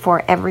down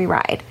before every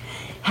ride.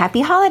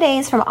 Happy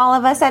holidays from all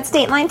of us at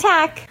State Line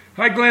Tack.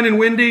 Hi, Glenn and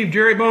Wendy.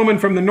 Jerry Bowman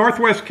from the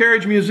Northwest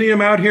Carriage Museum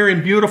out here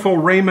in beautiful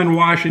Raymond,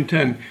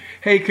 Washington.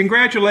 Hey,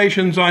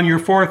 congratulations on your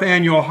 4th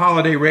annual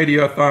holiday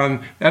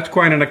radiothon. That's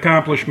quite an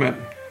accomplishment.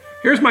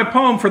 Here's my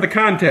poem for the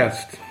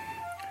contest.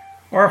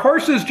 Our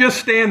horses just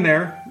stand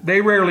there.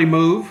 They rarely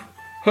move.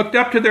 Hooked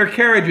up to their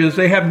carriages,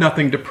 they have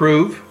nothing to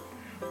prove.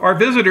 Our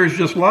visitors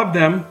just love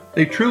them.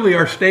 They truly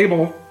are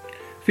stable.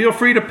 Feel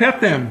free to pet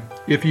them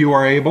if you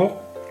are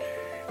able.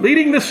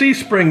 Leading the Sea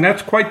Spring,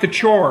 that's quite the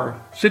chore.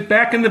 Sit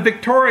back in the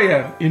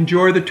Victoria,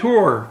 enjoy the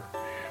tour.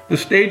 The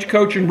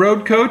stagecoach and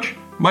road coach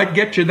might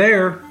get you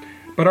there,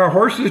 but our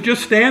horses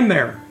just stand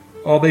there.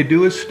 All they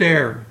do is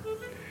stare.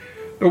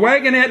 The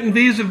wagonette and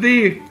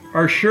vis-a-vis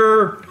are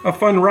sure a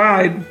fun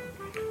ride,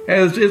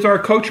 as is our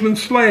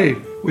coachman's sleigh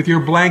with your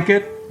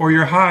blanket or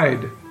your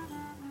hide.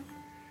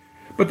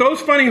 But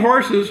those funny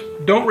horses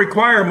don't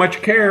require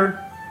much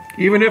care.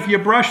 Even if you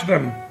brush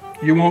them,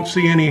 you won't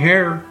see any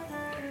hair.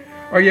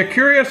 Are you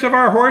curious of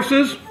our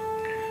horses?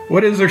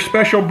 What is their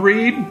special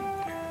breed?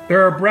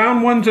 There are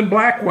brown ones and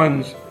black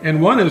ones,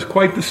 and one is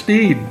quite the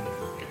steed.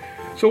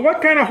 So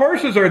what kind of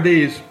horses are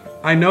these?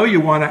 I know you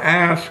want to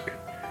ask.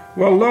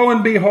 Well, lo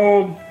and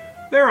behold,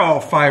 they're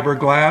all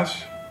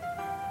fiberglass.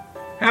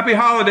 Happy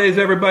holidays,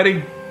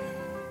 everybody.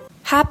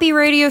 Happy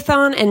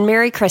Radiothon and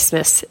Merry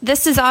Christmas.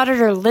 This is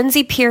Auditor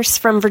Lindsay Pierce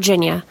from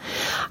Virginia.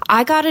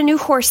 I got a new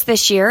horse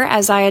this year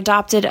as I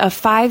adopted a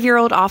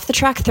 5-year-old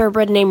off-the-track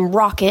thoroughbred named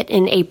Rocket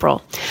in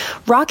April.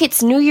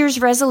 Rocket's New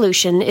Year's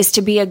resolution is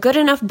to be a good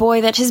enough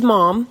boy that his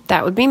mom,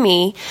 that would be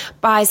me,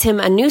 buys him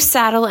a new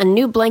saddle and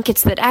new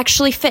blankets that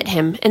actually fit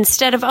him,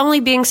 instead of only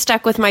being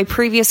stuck with my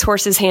previous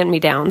horse's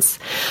hand-me-downs.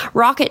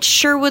 Rocket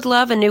sure would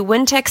love a new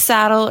Wintex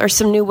saddle or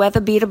some new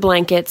Weatherbeeta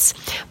blankets,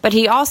 but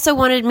he also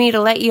wanted me to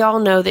let you all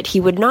know that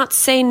he would not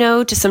say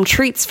no to some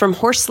treats from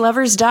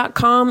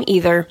horselovers.com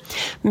either.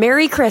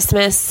 Merry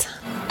Christmas.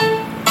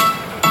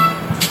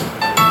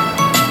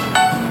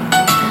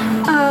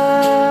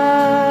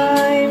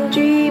 I'm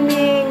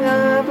dreaming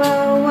of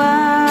a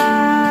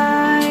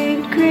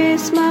white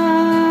Christmas.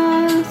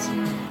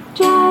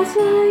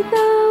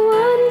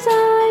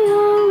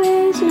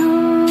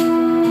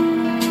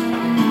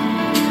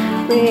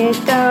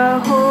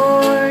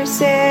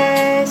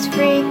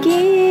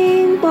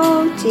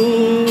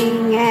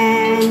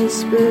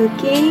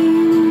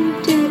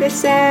 spooking to the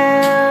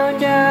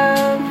sound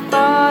of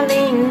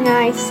falling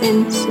ice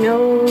and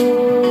snow.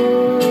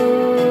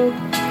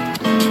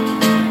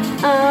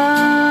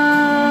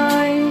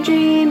 I'm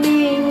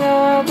dreaming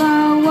of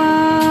a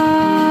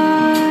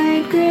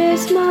white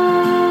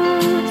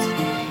Christmas.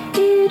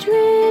 It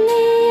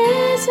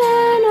really is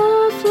an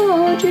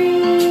awful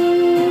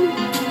dream,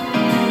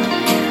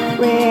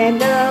 where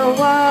the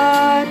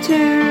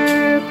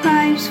water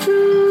pipes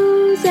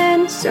froze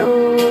and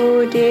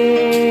so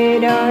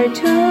did our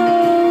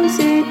toes.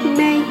 It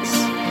makes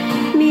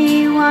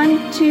me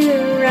want to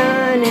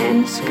run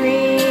and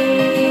scream.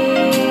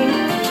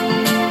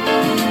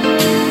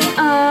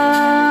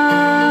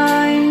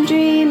 I'm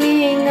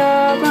dreaming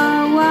of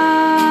a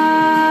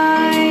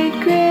white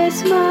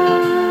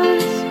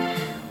Christmas,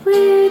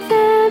 with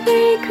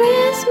every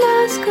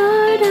Christmas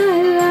card I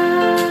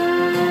write.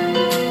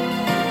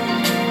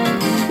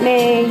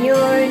 May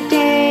your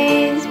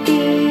days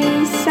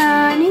be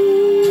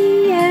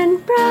sunny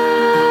and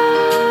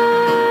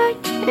bright,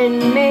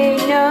 and may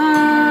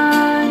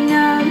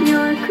none of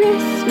your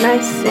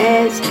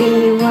Christmases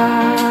be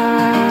white.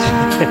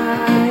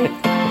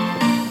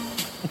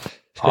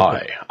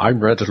 Hi, I'm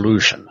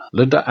Resolution,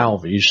 Linda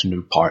Alvey's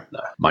new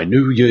partner. My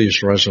New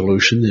Year's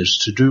resolution is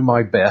to do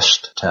my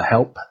best to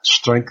help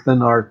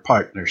strengthen our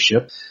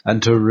partnership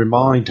and to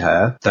remind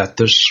her that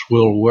this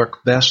will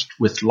work best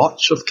with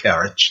lots of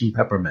carrots and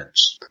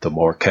peppermints. The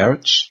more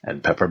carrots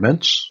and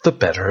peppermints, the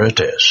better it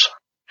is.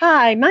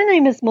 Hi, my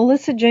name is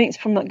Melissa Jinks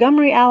from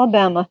Montgomery,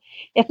 Alabama.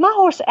 If my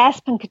horse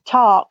Aspen could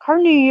talk, her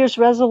New Year's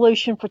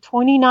resolution for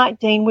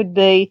 2019 would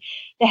be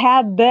to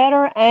have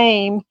better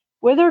aim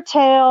with her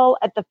tail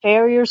at the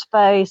farrier's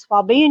face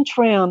while being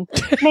trimmed.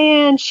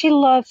 Man, she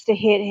loves to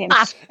hit him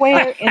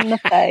square in the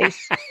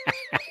face.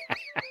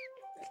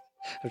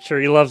 I'm sure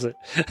he loves it.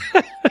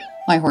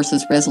 My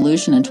horse's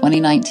resolution in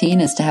 2019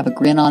 is to have a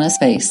grin on his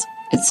face.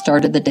 It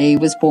started the day he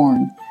was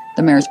born.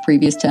 The mare's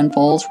previous 10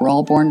 foals were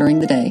all born during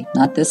the day.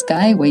 Not this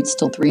guy, waits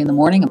till 3 in the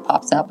morning and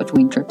pops out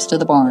between trips to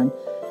the barn.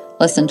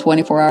 Less than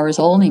 24 hours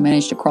old, and he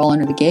managed to crawl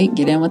under the gate and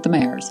get in with the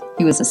mares.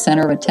 He was the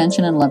center of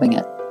attention and loving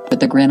it,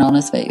 with a grin on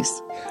his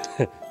face.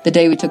 The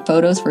day we took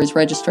photos for his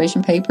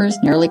registration papers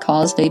nearly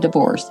caused a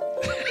divorce.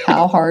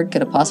 How hard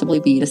could it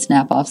possibly be to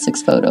snap off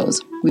 6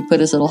 photos? We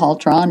put his little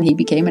halter on, and he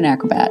became an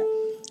acrobat.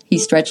 He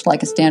stretched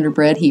like a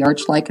standardbred, he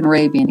arched like an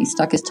Arabian, he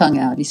stuck his tongue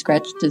out, he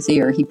scratched his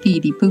ear, he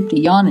peed, he pooped,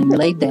 he yawned, and he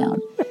laid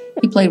down.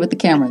 He played with the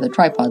camera, the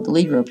tripod, the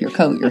lead rope, your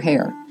coat, your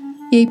hair.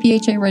 The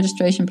APHA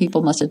registration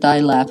people must have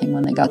died laughing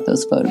when they got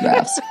those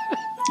photographs.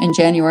 In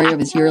January of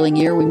his yearling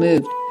year, we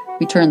moved.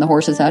 We turned the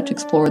horses out to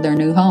explore their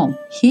new home.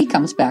 He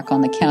comes back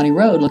on the county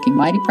road looking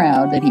mighty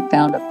proud that he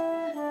found a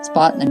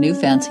spot in the new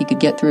fence he could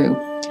get through.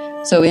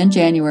 So in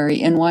January,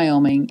 in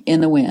Wyoming,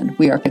 in the wind,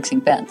 we are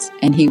fixing fence,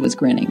 and he was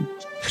grinning.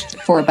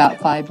 For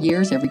about 5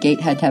 years, every gate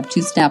had to have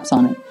 2 snaps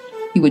on it.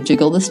 He would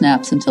jiggle the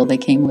snaps until they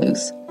came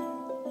loose.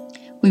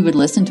 We would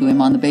listen to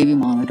him on the baby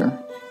monitor.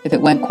 If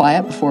it went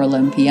quiet before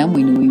 11 p.m.,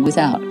 we knew he was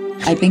out.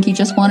 I think he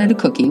just wanted a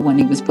cookie when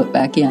he was put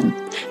back in.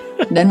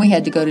 Then we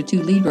had to go to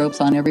 2 lead ropes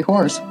on every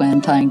horse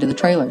when tying to the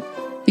trailer,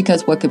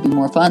 because what could be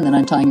more fun than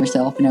untying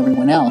yourself and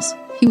everyone else?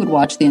 He would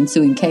watch the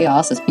ensuing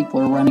chaos as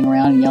people were running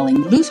around and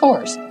yelling, "Loose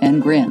horse!"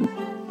 and grin.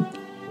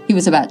 He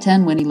was about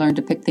 10 when he learned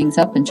to pick things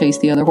up and chase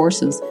the other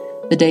horses.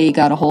 The day he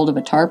got a hold of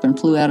a tarp and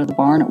flew out of the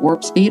barn at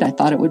warp speed, I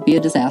thought it would be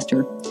a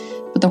disaster.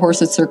 But the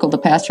horses circled the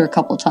pasture a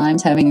couple of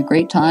times, having a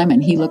great time,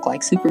 and he looked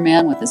like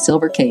Superman with a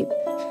silver cape.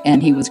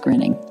 And he was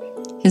grinning.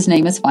 His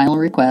name is Final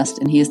Request,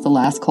 and he is the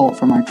last colt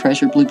from our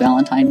treasured Blue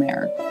Valentine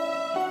mare.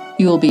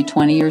 He will be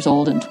 20 years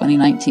old in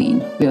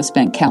 2019. We have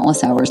spent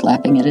countless hours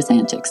laughing at his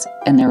antics,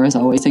 and there is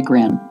always a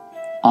grin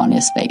on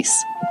his face.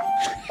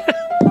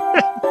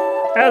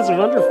 That's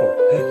wonderful.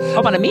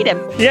 I want to meet him.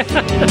 Yeah.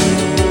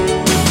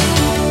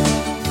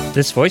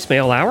 This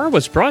voicemail hour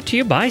was brought to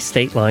you by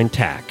State Line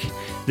Tack.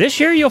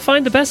 This year you'll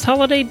find the best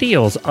holiday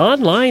deals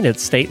online at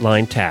State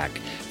Line Tack.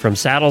 From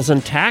saddles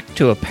and tack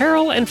to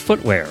apparel and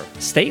footwear,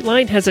 State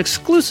Line has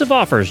exclusive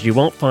offers you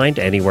won't find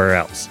anywhere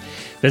else.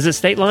 Visit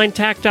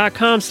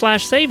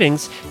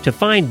statelinetack.com/savings to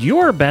find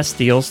your best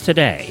deals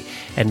today.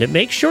 And to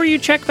make sure you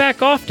check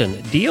back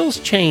often, deals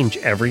change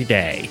every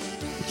day.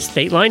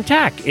 State Line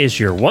Tack is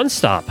your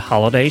one-stop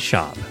holiday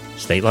shop.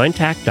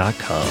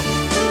 statelinetack.com.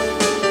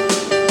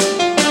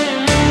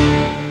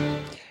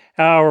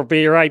 We'll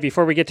be right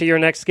before we get to your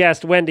next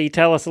guest. Wendy,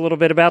 tell us a little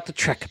bit about the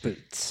Trek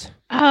boots.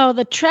 Oh,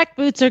 the Trek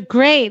boots are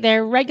great.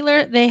 They're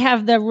regular. They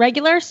have the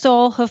regular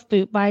sole hoof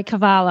boot by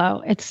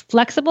Cavallo. It's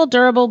flexible,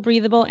 durable,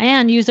 breathable,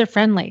 and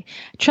user-friendly.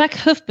 Trek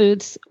hoof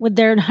boots, with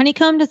their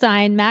honeycomb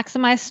design,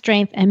 maximize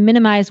strength and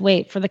minimize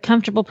weight for the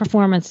comfortable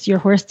performance your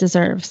horse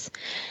deserves.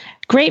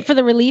 Great for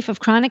the relief of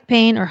chronic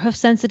pain or hoof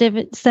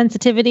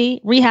sensitivity,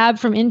 rehab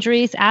from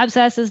injuries,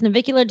 abscesses,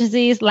 navicular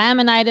disease,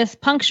 laminitis,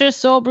 punctures,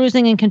 sole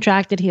bruising, and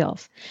contracted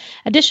heels.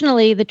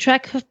 Additionally, the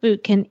Trek hoof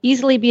boot can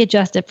easily be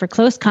adjusted for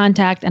close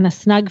contact and a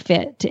snug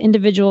fit to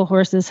individual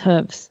horses'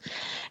 hooves.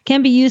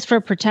 Can be used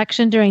for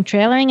protection during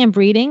trailering and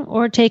breeding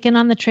or taken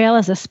on the trail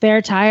as a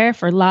spare tire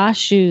for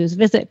lost shoes.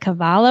 Visit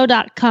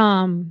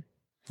cavallo.com.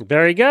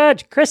 Very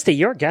good. Christy,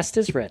 your guest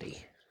is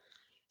ready.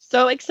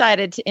 So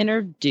excited to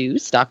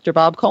introduce Dr.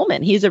 Bob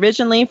Coleman. He's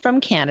originally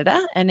from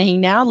Canada, and he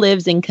now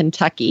lives in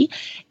Kentucky,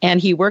 and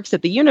he works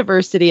at the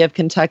University of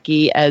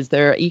Kentucky as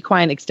their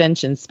equine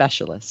extension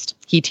specialist.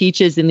 He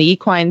teaches in the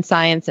Equine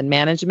Science and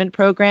Management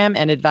program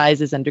and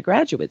advises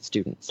undergraduate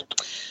students.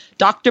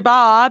 Dr.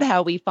 Bob,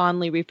 how we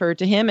fondly refer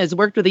to him, has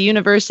worked with the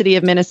University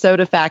of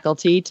Minnesota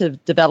faculty to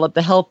develop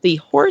the Healthy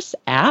Horse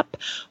app,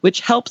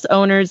 which helps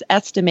owners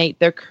estimate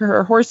their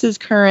horse's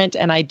current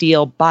and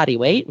ideal body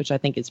weight, which I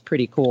think is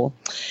pretty cool.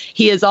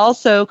 He is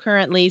also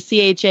currently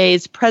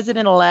CHA's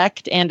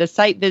president-elect and a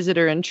site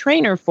visitor and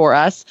trainer for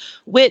us,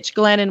 which,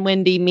 Glenn and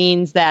Wendy,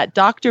 means that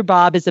Dr.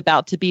 Bob is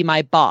about to be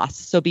my boss.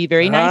 So be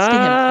very nice to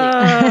him,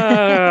 please.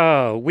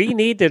 Oh, we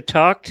need to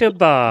talk to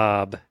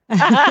Bob.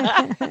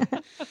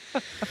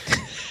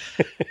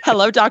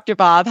 Hello, Dr.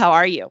 Bob. How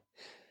are you?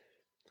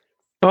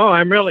 Oh,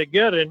 I'm really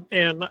good.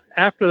 And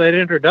after that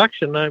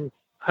introduction, I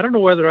don't know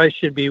whether I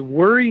should be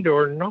worried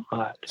or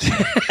not.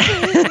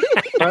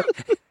 But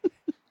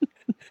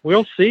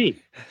we'll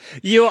see.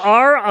 You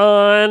are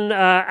on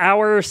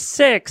hour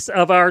 6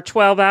 of our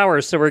 12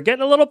 hours, so we're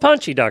getting a little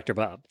punchy, Dr.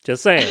 Bob.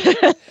 Just saying.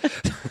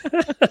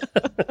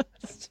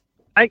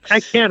 I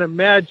can't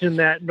imagine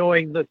that,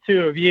 knowing the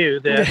two of you,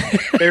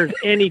 that there's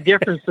any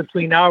difference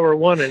between hour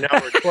 1 and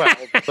hour 12.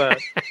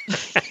 But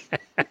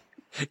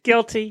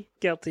Guilty.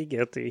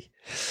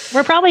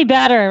 We're probably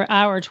better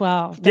hour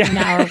 12 than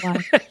hour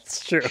 1.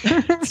 It's true.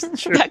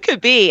 That could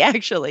be,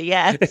 actually,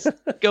 yes.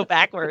 Go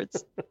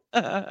backwards.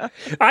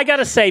 I got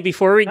to say,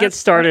 before we get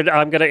started,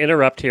 I'm going to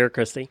interrupt here,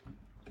 Christy.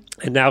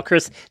 And now,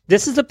 Chris,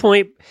 this is the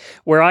point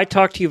where I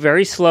talk to you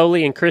very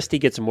slowly, and Christy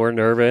gets more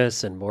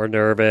nervous and more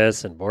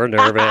nervous and more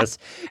nervous.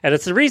 And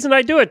it's the reason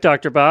I do it,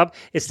 Dr. Bob,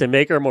 is to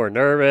make her more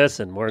nervous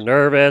and more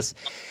nervous.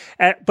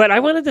 But I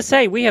wanted to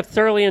say we have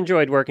thoroughly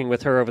enjoyed working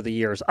with her over the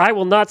years. I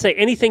will not say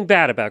anything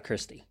bad about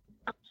Christy.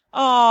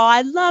 Oh,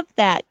 I love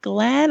that,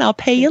 Glenn. I'll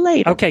pay you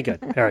later. Okay, good.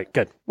 All right,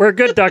 good. We're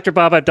good, Dr.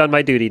 Bob. I've done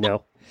my duty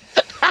now.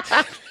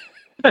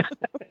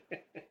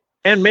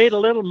 And made a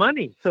little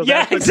money. So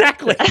yeah,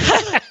 exactly.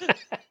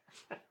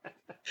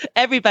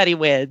 Everybody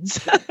wins.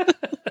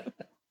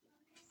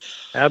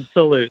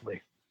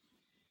 Absolutely.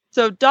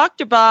 So,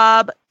 Dr.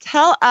 Bob,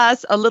 tell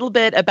us a little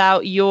bit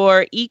about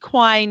your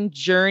equine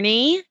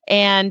journey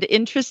and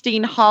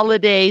interesting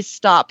holiday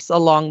stops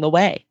along the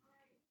way.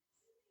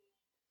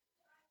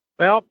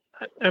 Well,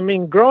 I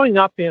mean, growing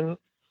up in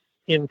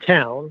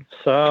town,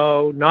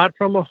 so not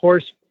from a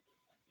horse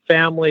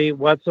family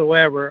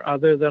whatsoever,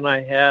 other than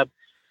I had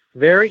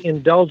very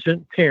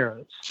indulgent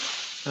parents.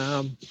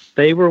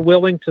 They were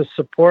willing to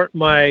support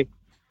my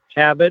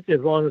habit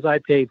as long as I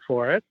paid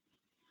for it.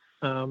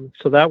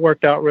 So that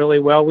worked out really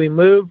well. We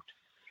moved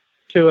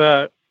to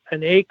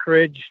an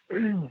acreage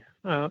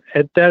that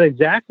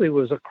exactly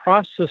was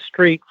across the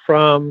street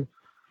from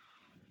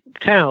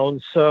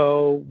town.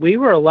 So we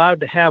were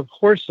allowed to have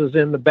horses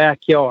in the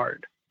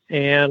backyard.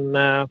 And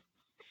I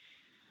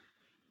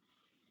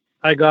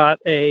got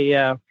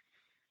a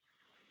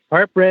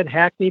part-bred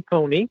Hackney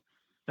pony.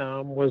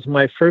 Was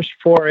my first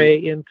foray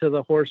into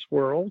the horse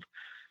world,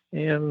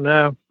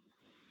 and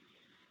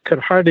could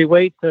hardly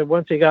wait to,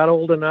 once he got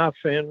old enough,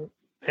 and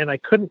I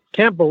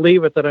can't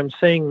believe it that I'm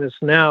saying this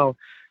now,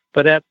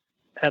 but at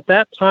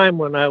that time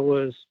when I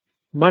was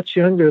much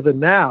younger than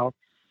now,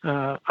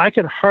 I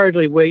could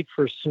hardly wait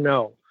for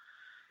snow,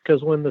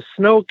 because when the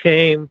snow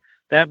came,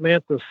 that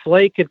meant the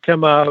sleigh could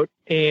come out,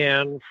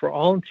 and for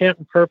all intent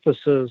and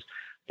purposes,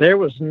 there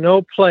was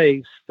no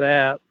place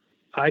that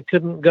I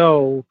couldn't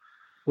go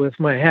with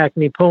my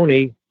Hackney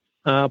pony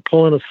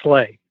pulling a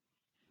sleigh.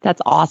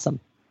 That's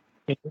awesome.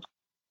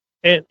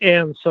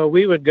 And so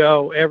we would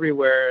go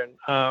everywhere.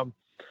 And,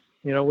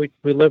 we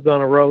lived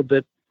on a road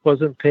that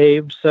wasn't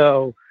paved.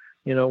 So,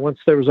 once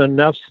there was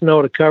enough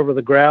snow to cover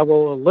the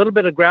gravel, a little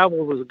bit of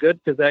gravel was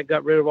good because that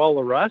got rid of all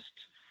the rust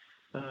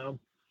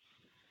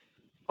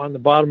on the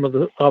bottom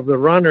of the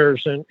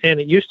runners. And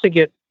it used to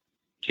get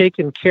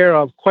taken care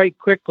of quite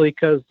quickly,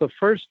 because the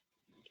first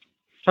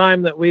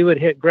time that we would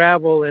hit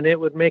gravel and it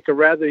would make a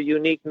rather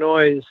unique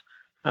noise,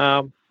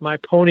 my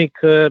pony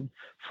could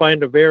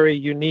find a very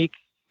unique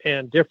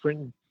and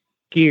different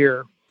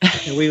gear,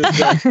 and we would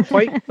go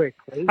quite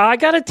quickly. I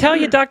got to tell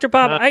you, Dr.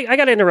 Bob, I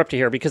got to interrupt you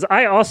here, because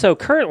I also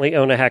currently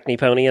own a Hackney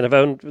pony and have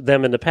owned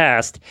them in the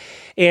past,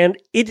 and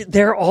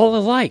they're all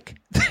alike.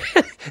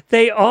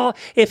 They all,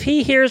 if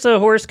he hears a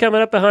horse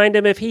coming up behind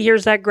him, if he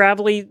hears that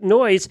gravelly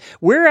noise,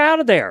 we're out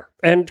of there,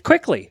 and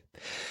quickly.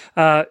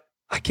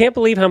 I can't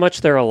believe how much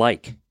they're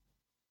alike.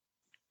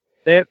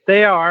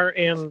 They are,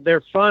 and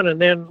they're fun. And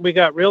then we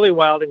got really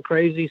wild and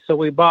crazy, so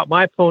we bought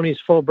my pony's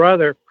full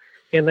brother.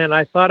 And then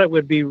I thought it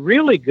would be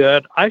really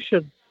good. I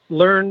should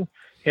learn,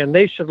 and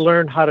they should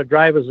learn how to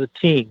drive as a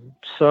team.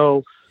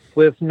 So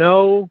with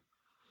no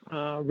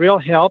real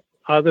help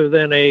other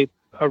than a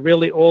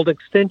really old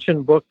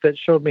extension book that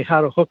showed me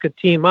how to hook a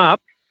team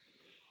up,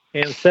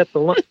 and set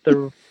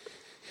the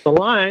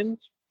lines.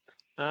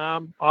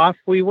 Off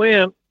we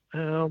went.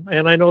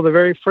 And I know the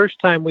very first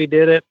time we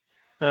did it,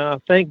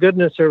 thank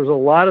goodness there was a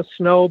lot of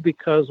snow,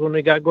 because when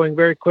we got going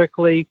very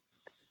quickly,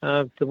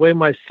 the way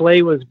my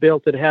sleigh was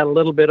built, it had a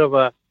little bit of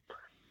a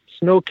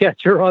snow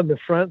catcher on the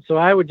front, so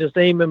I would just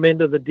aim them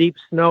into the deep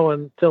snow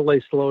until they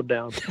slowed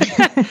down.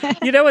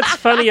 You know what's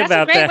funny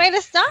about that? That's a great way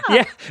to stop.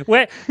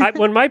 Yeah,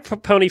 when my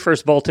pony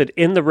first bolted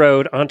in the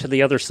road onto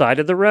the other side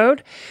of the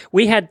road,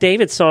 we had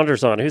David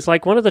Saunders on, who's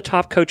like one of the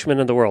top coachmen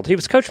in the world. He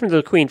was coachman to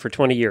the Queen for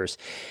 20 years.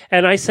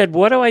 And I said,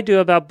 what do I do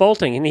about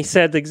bolting? And he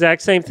said the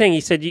exact same thing. He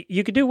said,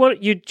 you could do one,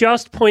 you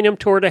just point him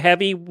toward a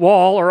heavy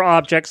wall or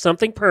object,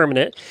 something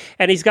permanent,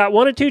 and he's got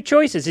one of two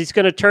choices. He's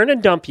going to turn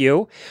and dump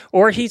you,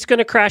 or he's going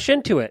to crash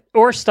into it,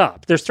 or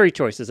stop. There's three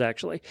choices,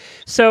 actually.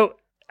 So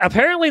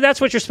apparently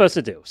that's what you're supposed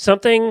to do.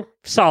 Something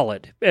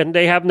solid. And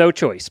they have no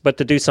choice but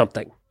to do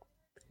something.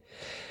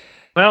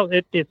 Well,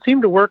 it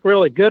seemed to work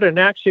really good. And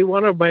actually,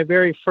 one of my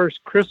very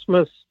first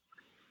Christmas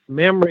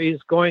memories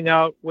going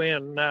out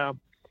when,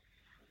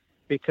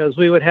 because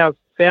we would have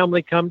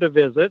family come to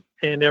visit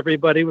and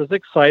everybody was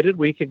excited,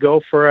 we could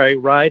go for a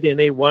ride in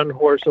a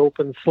one-horse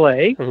open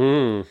sleigh.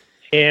 Mm.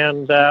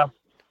 And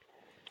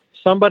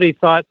somebody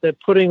thought that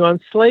putting on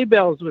sleigh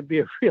bells would be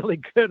a really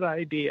good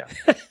idea.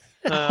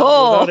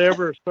 Without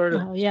ever sort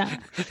of... Oh, yeah.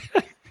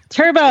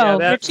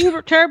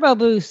 Turbo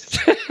boost.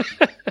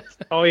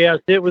 Oh, yes.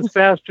 It was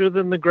faster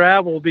than the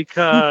gravel,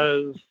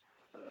 because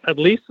at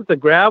least with the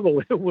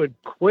gravel, it would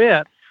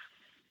quit.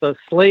 The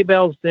sleigh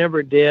bells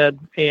never did.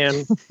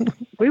 And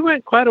we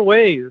went quite a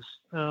ways.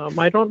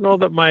 I don't know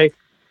that my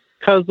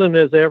cousin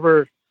has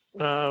ever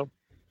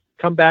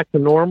come back to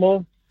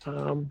normal.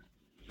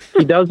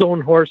 He does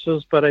own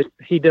horses, but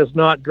he does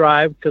not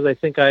drive, because I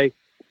think I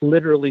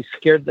literally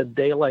scared the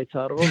daylights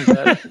out of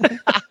him.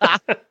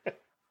 But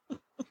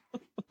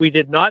we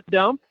did not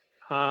dump.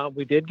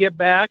 We did get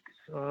back.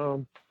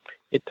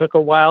 It took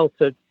a while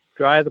to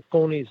dry the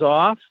ponies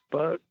off,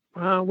 but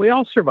we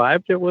all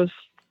survived. It was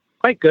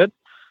quite good.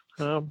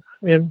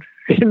 In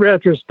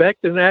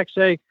retrospect, and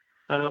actually,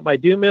 I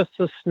do miss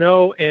the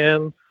snow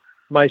and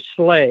my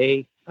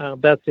sleigh.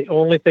 That's the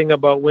only thing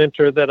about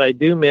winter that I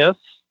do miss.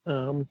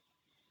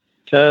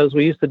 Because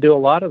we used to do a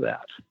lot of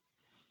that.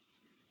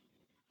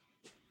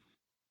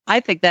 I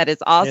think that is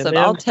awesome. Then,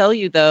 I'll tell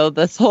you, though,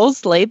 this whole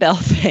sleigh bell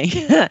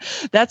thing,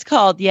 that's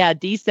called,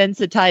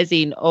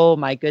 desensitizing, oh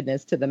my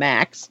goodness, to the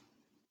max.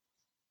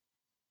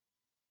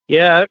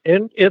 Yeah,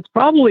 and it's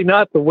probably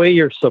not the way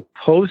you're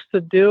supposed to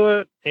do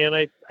it. And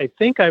I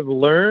think I've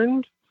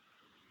learned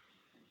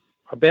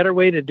a better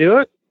way to do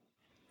it.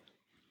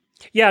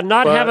 Yeah,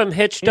 not have them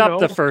hitched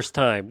up the first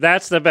time.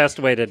 That's the best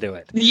way to do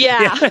it.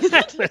 Yeah.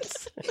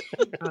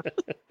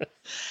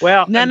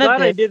 Well, I'm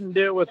glad I didn't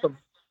do it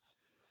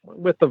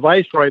with the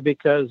Viceroy,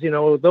 because,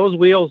 those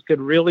wheels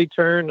could really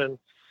turn. And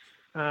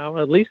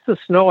at least the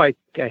snow, I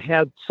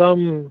had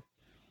some,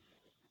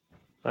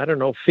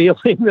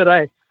 feeling that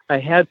I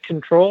had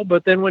control.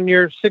 But then when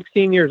you're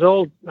 16 years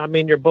old,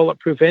 you're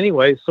bulletproof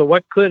anyway. So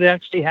what could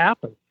actually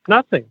happen?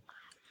 Nothing.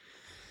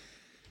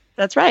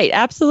 That's right.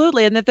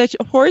 Absolutely. And if the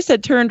horse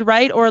had turned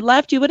right or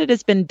left, you would have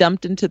just been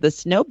dumped into the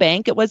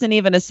snowbank. It wasn't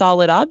even a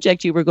solid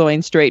object you were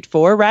going straight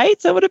for,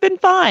 right? So it would have been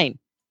fine.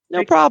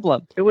 No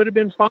problem. It would have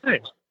been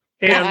fine.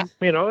 And,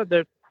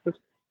 the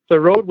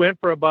road went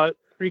for about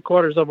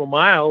 3/4 of a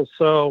mile.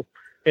 So,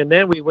 and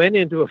then we went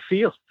into a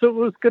field, so it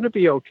was going to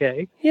be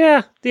okay.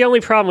 Yeah. The only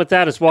problem with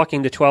that is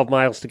walking the 12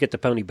 miles to get the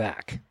pony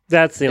back.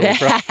 That's the only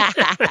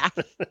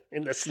problem.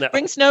 In the snow.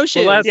 Bring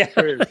snowshoes. Well, that's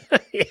true.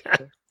 Yeah.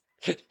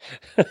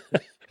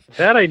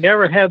 That I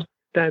never had.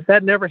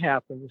 That never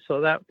happened.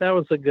 So that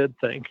was a good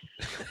thing.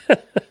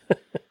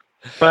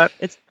 But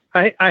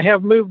I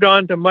have moved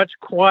on to much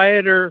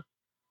quieter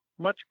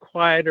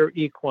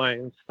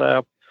equines.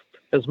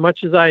 As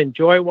much as I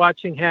enjoy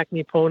watching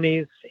hackney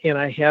ponies, and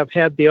I have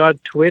had the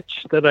odd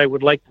twitch that I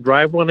would like to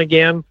drive one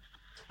again,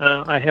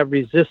 I have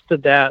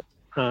resisted that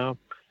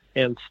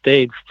and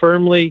stayed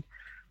firmly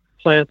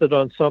planted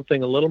on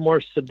something a little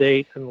more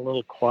sedate and a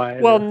little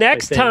quiet. Well,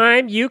 next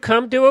time you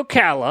come to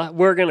Ocala,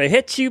 we're going to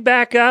hitch you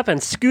back up,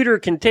 and Scooter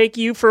can take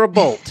you for a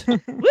bolt.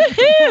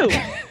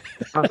 Woohoo!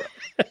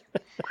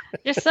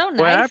 You're so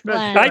nice,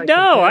 Glenn. I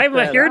know. I'm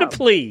here to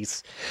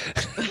please.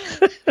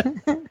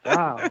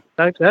 Wow.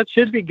 That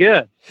should be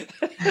good.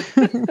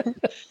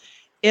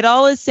 It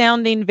all is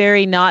sounding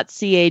very not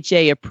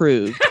CHA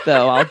approved,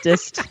 though. I'll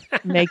just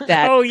make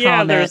that Oh, yeah,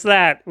 comment. There's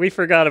that. We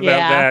forgot about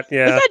that.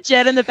 Yeah. Was that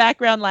Jen in the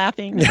background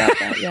laughing about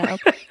that? Yeah.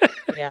 Okay.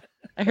 Yeah.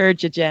 I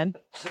heard you, Jen.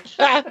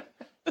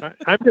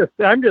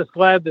 I'm just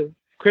glad that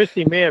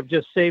Christy may have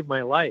just saved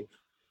my life.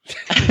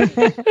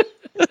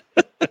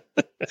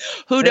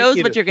 Who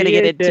knows what you're going to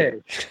get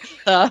into?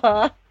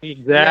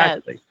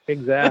 Exactly. Yes.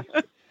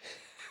 Exactly.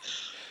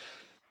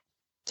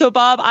 So,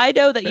 Bob, I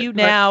know that you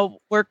now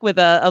work with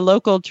a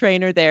local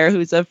trainer there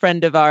who's a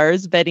friend of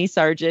ours, Benny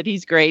Sargent.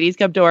 He's great. He's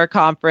come to our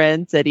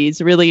conference, and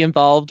he's really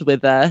involved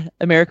with the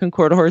American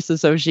Quarter Horse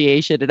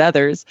Association and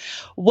others.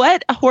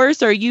 What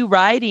horse are you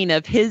riding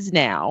of his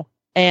now?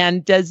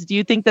 And do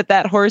you think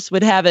that horse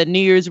would have a New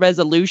Year's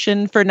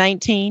resolution for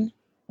 19?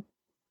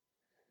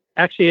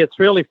 Actually, it's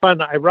really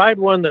fun. I ride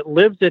one that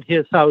lives at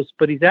his house,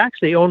 but he's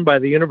actually owned by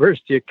the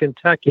University of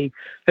Kentucky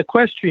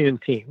equestrian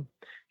team.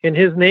 And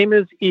his name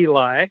is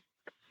Eli.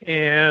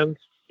 And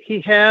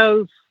he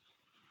has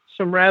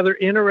some rather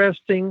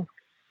interesting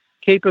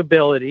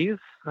capabilities.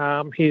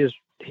 He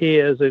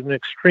is an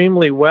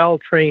extremely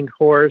well-trained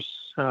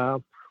horse,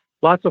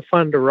 lots of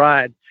fun to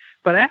ride.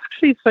 But I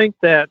actually think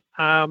that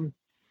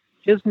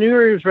his New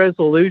Year's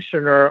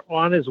resolution or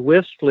on his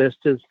wish list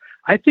is,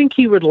 I think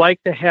he would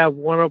like to have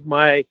one of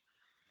my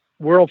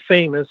world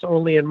famous,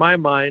 only in my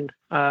mind,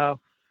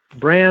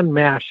 brand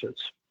mashes.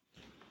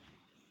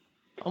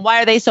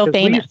 Why are they so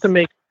famous? We used to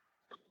make,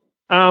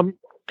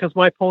 because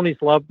my ponies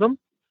loved them.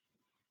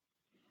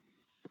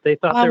 They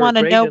thought I want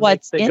to know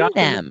what's in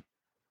them.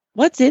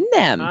 What's in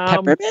them?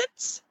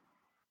 Peppermints?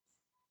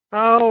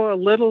 Oh, a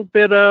little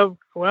bit of,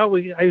 I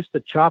used to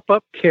chop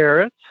up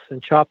carrots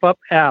and chop up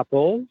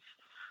apples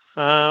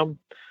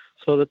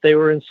so that they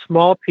were in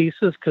small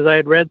pieces, because I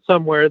had read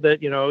somewhere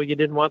that, you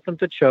didn't want them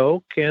to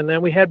choke. And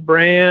then we had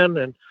bran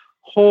and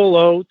whole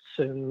oats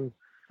and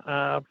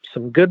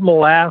some good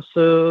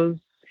molasses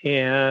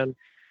and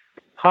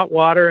hot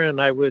water, and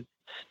I would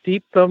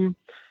steep them.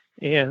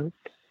 And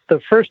the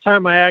first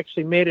time I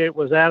actually made it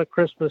was at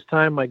Christmas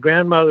time. My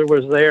grandmother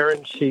was there,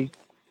 and she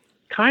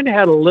kind of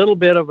had a little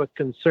bit of a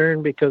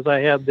concern because I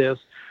had this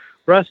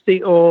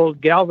rusty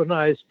old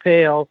galvanized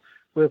pail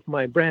with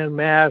my bran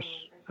mash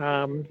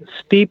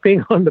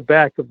steeping on the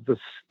back of the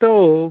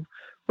stove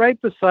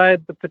right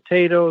beside the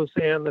potatoes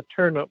and the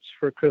turnips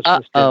for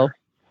Christmas dinner.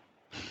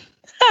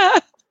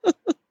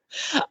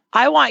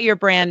 I want your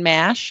bran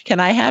mash. Can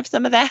I have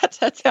some of that?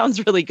 That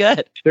sounds really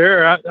good.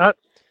 Sure.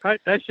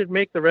 I should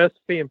make the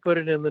recipe and put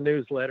it in the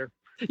newsletter.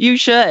 You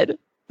should.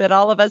 That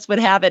all of us would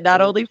have it,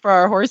 not only for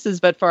our horses,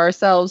 but for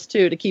ourselves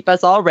too, to keep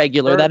us all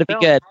regular. That'd be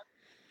good.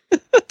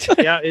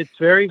 Yeah, it's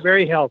very,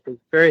 very healthy.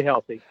 Very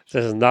healthy.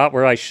 This is not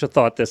where I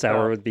thought this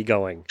hour would be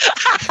going.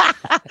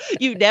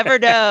 You never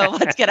know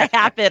what's going to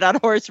happen on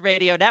Horse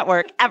Radio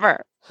Network,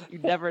 ever. You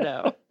never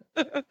know.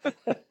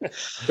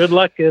 Good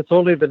luck. It's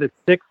only the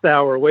 6th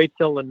hour. Wait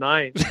till the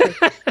 9th.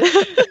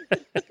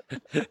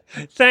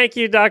 Thank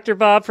you, Dr.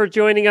 Bob, for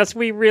joining us.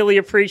 We really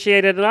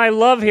appreciate it. And I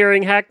love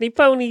hearing Hackney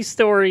Pony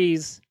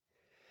stories.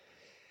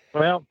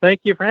 Well,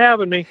 thank you for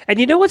having me. And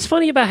you know what's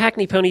funny about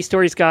Hackney Pony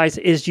stories, guys,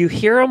 is you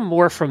hear them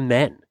more from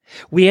men.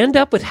 We end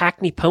up with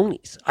Hackney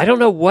Ponies. I don't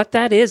know what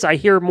that is. I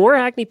hear more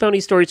Hackney Pony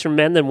stories from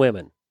men than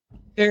women.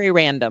 Very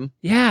random.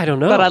 Yeah, I don't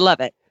know. But I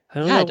love it. I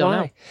don't know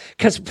why.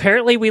 Because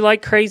apparently we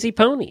like crazy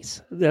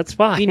ponies. That's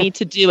why. You need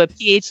to do a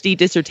PhD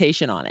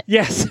dissertation on it.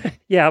 Yes.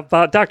 Yeah,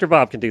 Dr.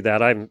 Bob can do that.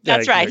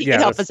 That's right. He can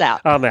help us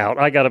out. I'm out.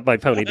 I got my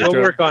pony to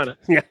We'll work on it.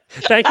 Yeah.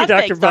 Thank you,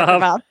 Dr. Thanks, Bob.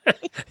 Dr.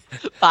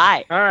 Bob.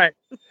 Bye. All right.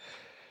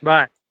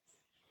 Bye.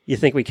 You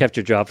think we kept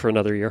your job for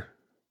another year?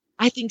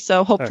 I think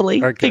so,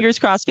 hopefully. Or Fingers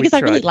crossed, because I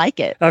really like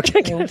it.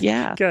 Okay, good.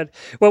 Yeah. Good.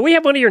 Well, we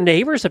have one of your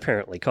neighbors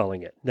apparently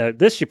calling it. Now,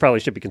 this you probably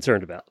should be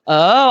concerned about.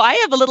 Oh, I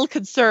have a little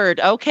concern.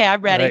 Okay,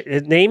 I'm ready. Right.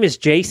 His name is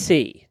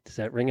JC. Does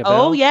that ring a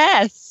bell? Oh,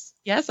 yes.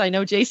 Yes, I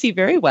know JC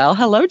very well.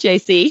 Hello,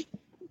 JC.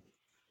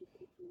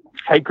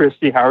 Hi,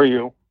 Christy. How are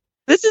you?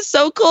 This is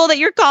so cool that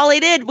you're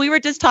calling in. We were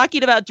just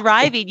talking about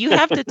driving. You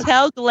have to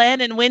tell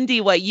Glenn and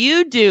Wendy what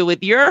you do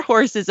with your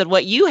horses and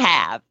what you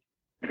have.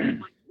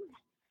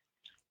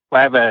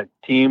 I have a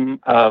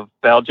team of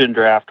Belgian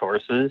draft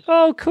horses.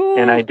 Oh, cool.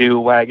 And I do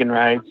wagon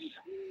rides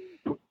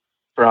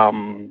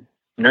from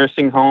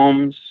nursing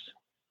homes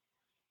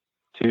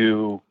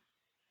to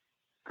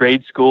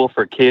grade school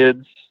for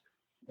kids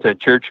to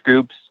church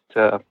groups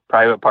to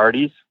private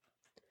parties.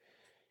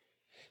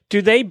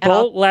 Do they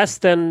bolt less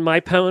than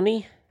my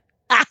pony?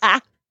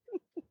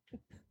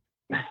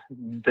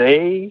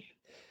 They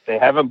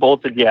haven't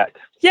bolted yet.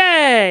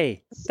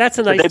 Yay! That's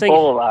a nice they thing.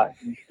 Bowl a lot.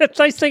 That's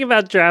a nice thing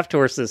about draft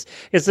horses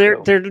is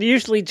they're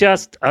usually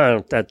just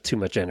that's too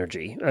much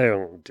energy. I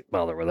don't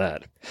bother with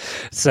that.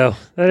 So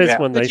that is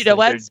one nice. But you know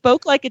what?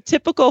 Spoke like a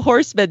typical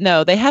horseman,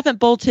 though. They haven't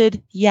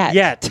bolted yet.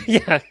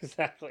 Yeah,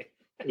 exactly.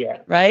 Yeah.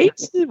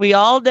 Right? We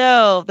all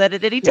know that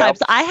at any time.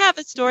 So I have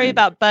a story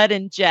about Bud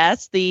and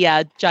Jess, the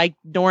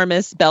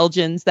ginormous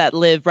Belgians that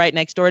live right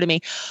next door to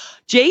me.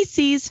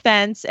 JC's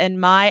fence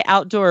and my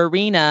outdoor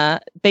arena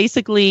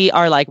basically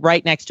are like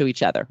right next to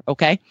each other.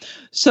 Okay.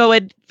 So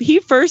he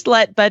first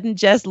let Bud and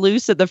Jess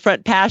loose at the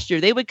front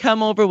pasture. They would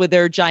come over with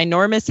their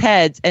ginormous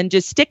heads and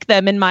just stick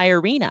them in my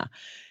arena.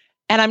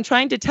 And I'm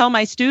trying to tell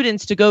my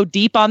students to go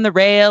deep on the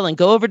rail and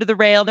go over to the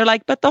rail. They're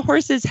like, but the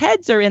horses'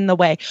 heads are in the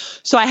way.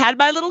 So I had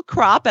my little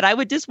crop and I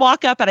would just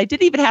walk up and I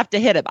didn't even have to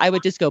hit them. I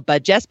would just go,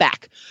 Bud, Jess,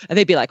 back. And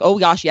they'd be like, oh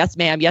gosh, yes,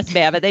 ma'am. Yes,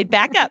 ma'am. And they'd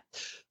back up.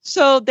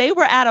 So they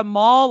were at a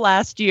mall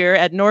last year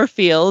at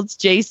Northfields,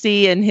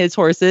 JC and his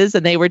horses,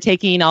 and they were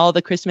taking all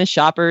the Christmas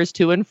shoppers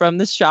to and from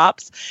the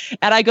shops.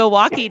 And I go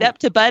walking up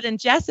to Bud and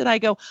Jess, and I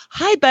go,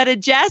 hi, Bud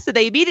and Jess. And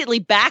they immediately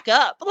back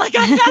up. Like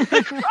I got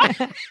the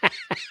crop.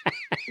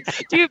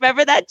 Do you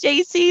remember that,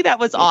 JC? That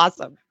was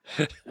awesome.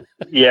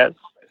 Yes.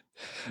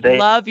 They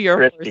love your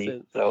thrifty,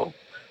 horses. So.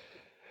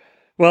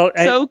 Well,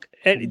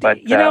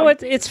 But, you know,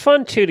 it's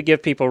fun, too, to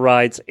give people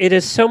rides. It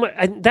is so much.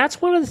 And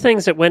that's one of the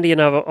things that Wendy and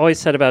I have always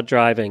said about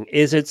driving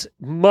is it's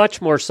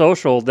much more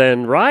social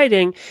than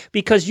riding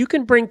because you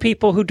can bring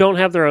people who don't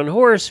have their own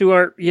horse, who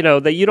aren't, you know,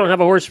 that you don't have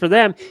a horse for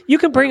them. You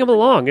can bring them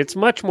along. It's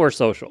much more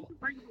social.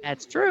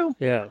 That's true.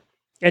 Yeah.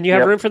 And you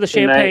have room for the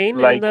champagne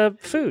and the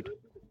food.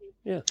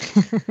 Yeah.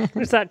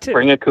 There's that, too.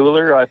 Bring a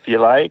cooler if you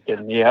like,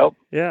 and you help.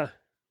 Yeah.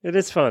 It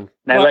is fun.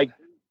 And I like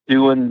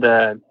doing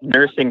the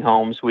nursing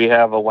homes. We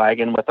have a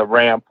wagon with a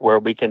ramp where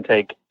we can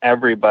take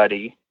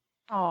everybody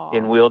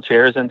in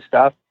wheelchairs and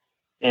stuff.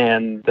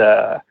 And,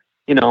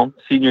 you know,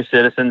 senior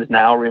citizens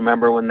now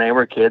remember when they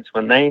were kids,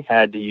 when they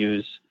had to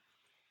use,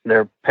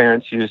 their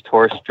parents used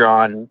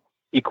horse-drawn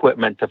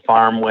equipment to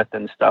farm with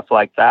and stuff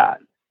like that.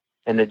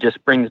 And it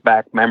just brings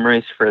back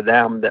memories for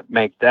them that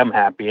make them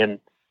happy. And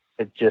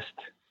it just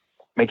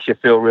makes you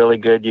feel really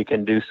good you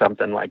can do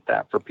something like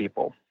that for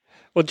people.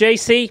 Well,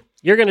 JC,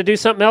 you're going to do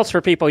something else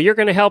for people. You're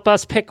going to help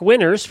us pick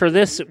winners for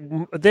this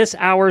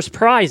hour's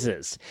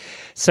prizes.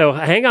 So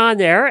hang on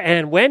there,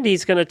 and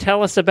Wendy's going to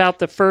tell us about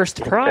the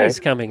first prize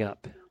coming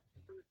up.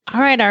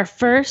 All right, our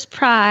first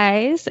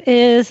prize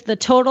is the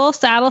Total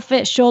Saddle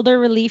Fit Shoulder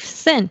Relief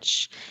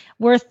Cinch,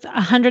 worth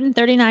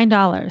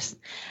 $139.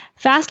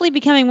 Fastly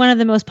becoming one of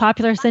the most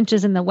popular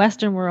cinches in the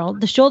Western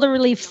world, the Shoulder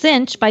Relief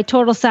Cinch by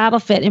Total Saddle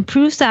Fit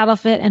improves saddle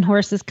fit and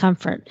horse's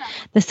comfort.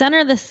 The center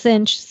of the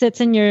cinch sits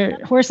in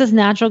your horse's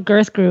natural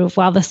girth groove,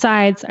 while the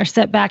sides are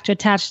set back to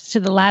attach to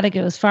the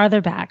latigos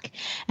farther back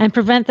and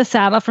prevent the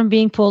saddle from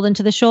being pulled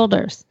into the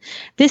shoulders.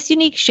 This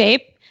unique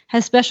shape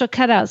has special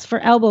cutouts for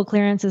elbow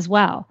clearance as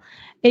well.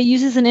 It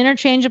uses an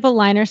interchangeable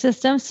liner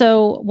system,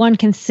 so one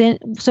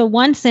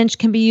cinch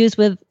can be used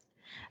with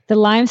the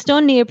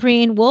limestone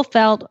neoprene, wool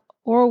felt,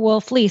 or wool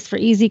fleece for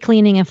easy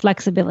cleaning and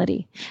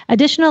flexibility.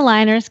 Additional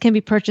liners can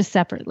be purchased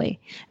separately.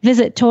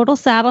 Visit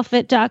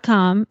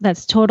TotalSaddleFit.com.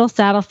 That's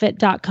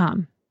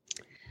TotalSaddleFit.com.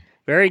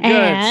 Very good.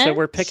 And so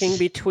we're picking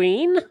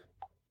between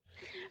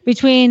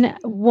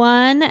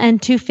 1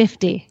 and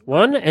 250.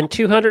 1 and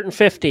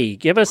 250.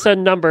 Give us a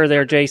number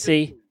there,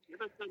 JC.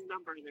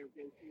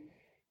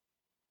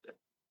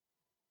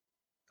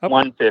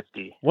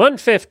 150.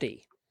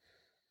 150.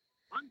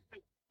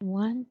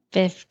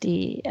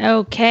 150.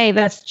 Okay,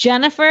 that's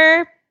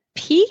Jennifer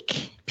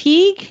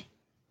Peak.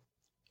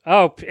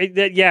 Oh,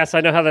 yes,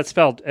 I know how that's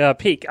spelled.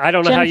 Peak. I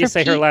don't know how you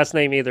say her last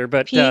name either,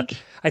 but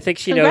I think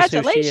she knows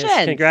who she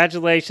is.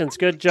 Congratulations.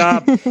 Good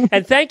job.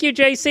 And thank you,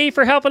 JC,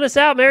 for helping us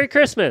out. Merry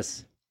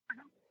Christmas.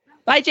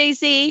 Bye,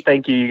 JC.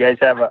 Thank you. You guys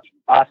have an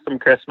awesome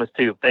Christmas,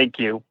 too. Thank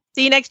you.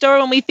 See you next door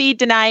when we feed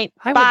tonight.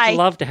 I would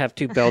love to have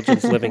two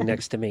Belgians living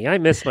next to me. I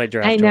miss my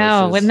draft horses. I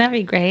know. Wouldn't that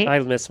be great? I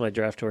miss my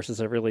draft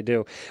horses. I really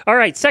do. All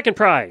right. Second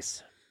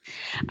prize.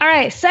 All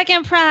right.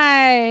 Second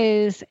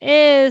prize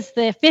is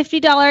the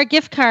 $50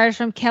 gift card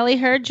from Kelly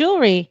Herd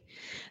Jewelry.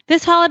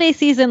 This holiday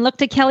season, look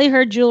to Kelly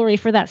Herd Jewelry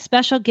for that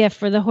special gift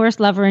for the horse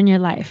lover in your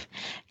life.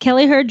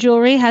 Kelly Herd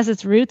Jewelry has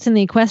its roots in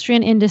the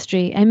equestrian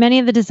industry, and many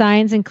of the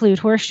designs include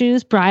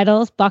horseshoes,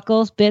 bridles,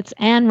 buckles, bits,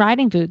 and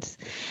riding boots,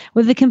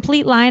 with a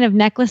complete line of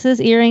necklaces,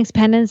 earrings,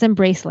 pendants, and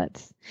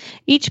bracelets.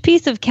 Each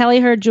piece of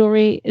Kelly Herd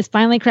Jewelry is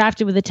finely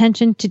crafted with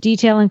attention to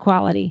detail and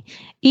quality.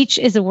 Each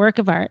is a work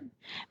of art.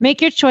 Make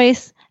your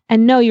choice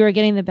and know you are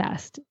getting the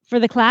best. For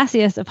the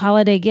classiest of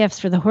holiday gifts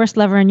for the horse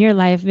lover in your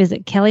life,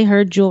 visit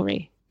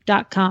kellyherdjewelry.com.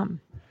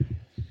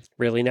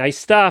 Really nice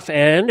stuff.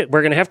 And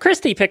we're going to have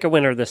Christy pick a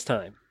winner this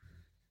time.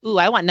 Ooh,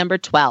 I want number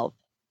 12.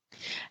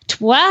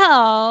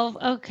 12.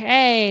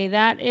 Okay,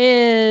 that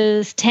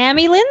is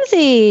Tammy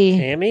Lindsay.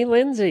 Tammy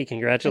Lindsay.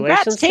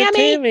 Congratulations to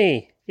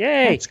Tammy.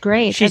 Yay. That's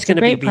great. She's going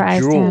to be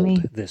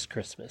bejeweled this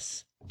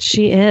Christmas.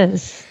 She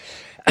is.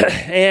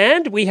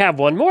 And we have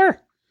one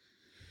more.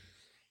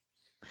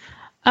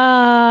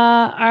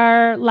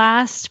 Our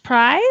last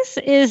prize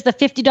is the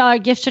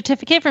 $50 gift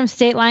certificate from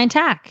State Line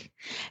Tack.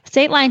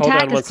 State Line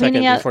Tack is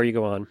cleaning up. Before you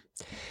go on.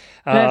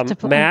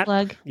 Matt,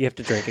 you have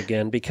to drink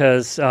again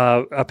because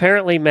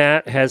apparently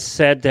Matt has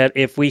said that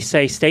if we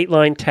say State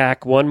Line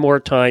Tack one more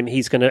time,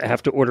 he's going to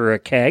have to order a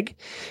keg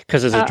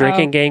because there's a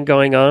drinking game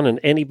going on, and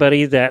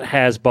anybody that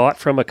has bought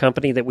from a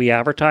company that we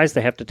advertise,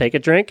 they have to take a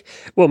drink.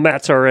 Well,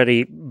 Matt's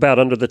already about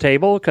under the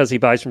table because he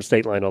buys from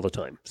State Line all the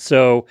time.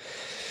 So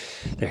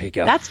there you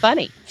go. That's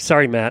funny.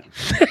 Sorry, Matt.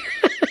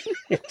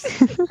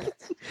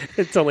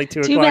 It's only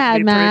 2 Too o'clock, bad,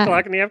 3 Matt.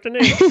 o'clock in the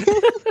afternoon.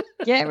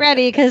 Get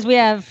ready because we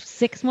have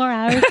 6 more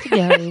hours to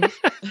go.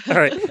 All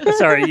right.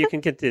 Sorry, you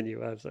can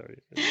continue. I'm sorry.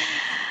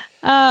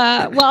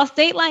 While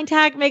State Line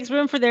Tack makes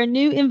room for their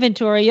new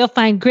inventory, you'll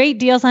find great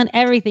deals on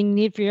everything you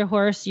need for your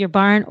horse, your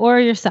barn, or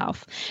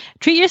yourself.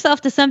 Treat yourself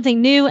to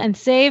something new and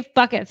save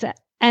buckets at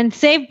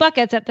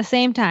the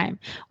same time,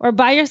 or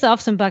buy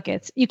yourself some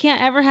buckets. You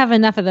can't ever have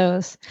enough of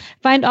those.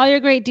 Find all your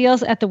great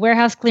deals at the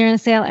warehouse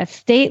clearance sale at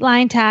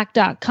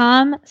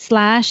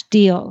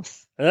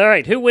statelinetack.com/deals. All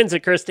right. Who wins it,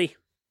 Christy?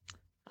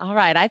 All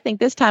right. I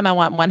think this time I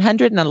want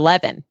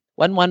 111.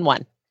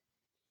 111.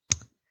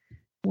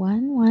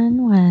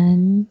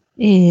 111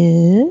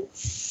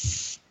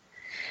 is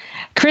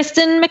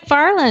Kristen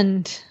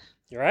McFarland.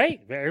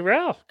 Right. Very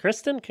well.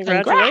 Kristen,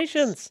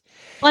 congratulations.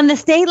 On the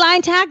State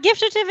Line Tack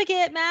gift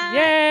certificate, Matt.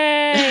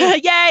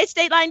 Yay. Yay,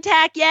 State Line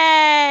Tack.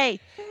 Yay.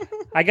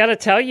 I got to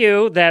tell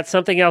you that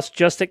something else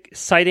just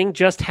exciting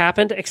just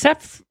happened,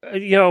 except,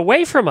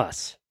 away from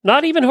us.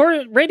 Not even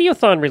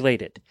Radiothon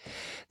related.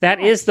 That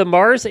is the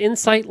Mars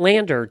Insight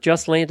lander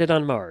just landed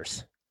on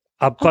Mars.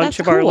 A bunch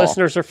of our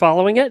listeners are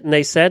following it, and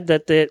they said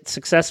that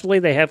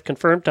they have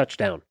confirmed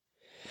touchdown.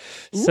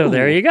 So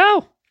there you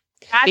go.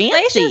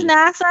 Congratulations,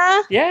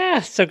 NASA.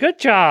 Yeah, so good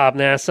job,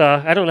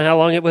 NASA. I don't know how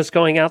long it was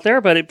going out there,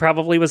 but it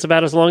probably was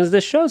about as long as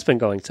this show's been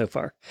going so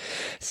far.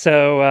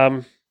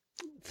 So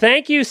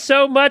thank you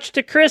so much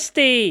to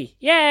Christy.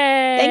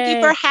 Yay! Thank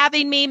you for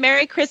having me.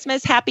 Merry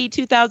Christmas. Happy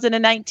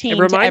 2019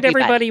 and remind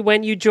everybody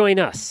when you join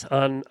us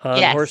on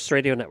Horse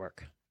Radio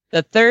Network.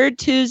 The third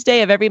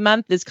Tuesday of every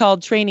month is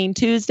called Training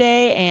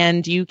Tuesday,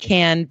 and you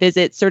can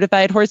visit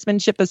Certified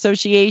Horsemanship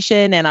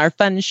Association and our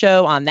fun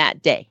show on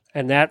that day.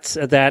 And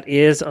that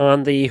is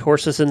on the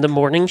Horses in the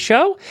Morning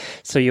show.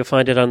 So you'll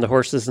find it on the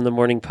Horses in the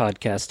Morning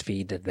podcast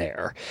feed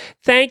there.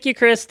 Thank you,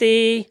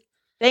 Christy.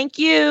 Thank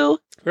you.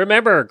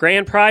 Remember,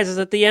 grand prizes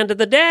at the end of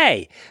the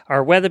day.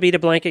 Our Weatherbeeta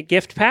blanket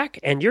gift pack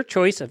and your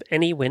choice of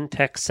any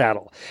Wintec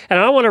saddle. And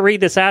I want to read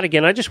this out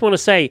again. I just want to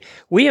say,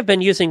 we have been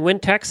using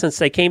Wintec since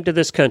they came to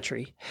this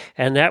country.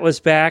 And that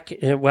was back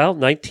in,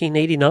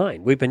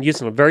 1989. We've been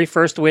using the very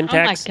first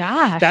Wintecs. Oh,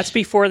 my gosh. That's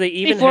before they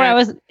even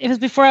It was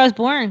before I was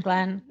born,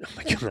 Glenn. Oh,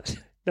 my goodness.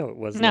 No, it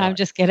wasn't. No, I'm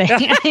just kidding.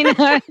 I know.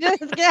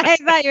 I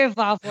thought you were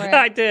fall for it.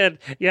 I did.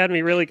 You had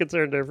me really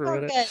concerned there for a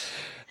minute. Good.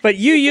 But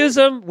you use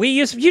them. We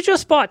use them. You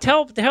just bought.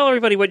 Tell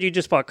everybody what you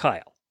just bought,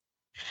 Kyle.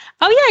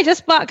 Oh yeah, I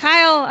just bought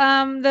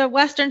Kyle the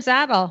Western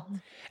saddle.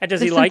 And does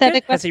he like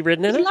it? Has he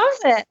ridden in it? He loves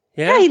it.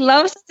 Yeah, he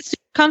loves it. It's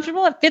super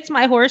comfortable. It fits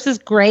my horses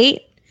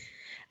great.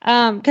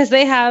 Because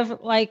they have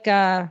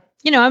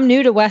I'm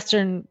new to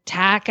Western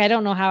tack. I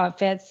don't know how it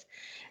fits.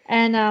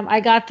 And I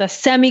got the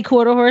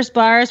semi-quarter horse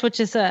bars, which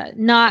is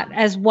not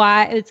as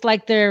wide. It's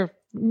like their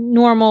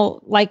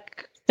normal,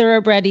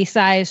 thoroughbred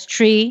size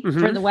tree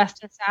for the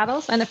Western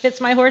saddles, and it fits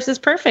my horses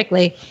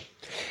perfectly.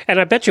 And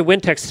I bet you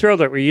Wintec's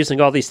thrilled that we're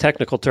using all these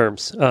technical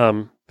terms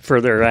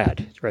for their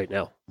ad right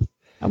now.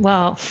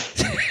 Well,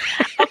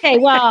 okay,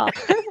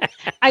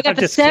 I got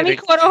the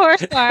semi-quarter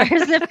horse bars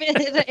that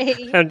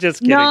fit I'm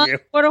just kidding you.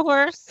 Quarter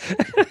horse.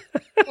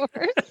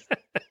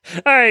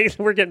 All right,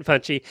 we're getting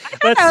punchy. I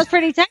thought that was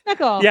pretty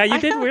technical. Yeah, you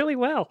did really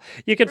well.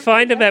 You can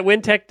find them at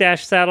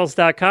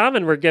wintec-saddles.com,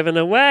 and we're giving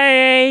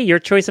away your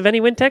choice of any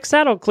Wintec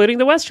saddle, including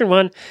the Western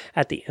one,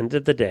 at the end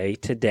of the day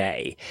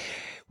today.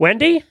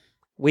 Wendy,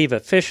 we've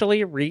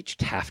officially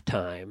reached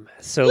halftime.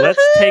 So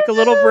let's take a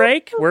little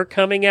break. We're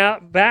coming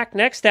back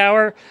next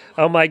hour.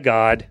 Oh, my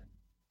God.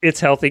 It's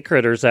Healthy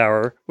Critters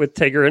Hour with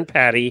Tigger and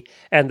Patty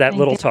and that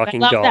little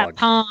talking dog. That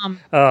Tom.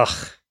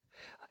 Ugh.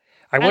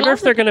 I wonder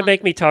if they're going to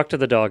make me talk to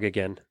the dog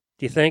again.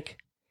 Do you think?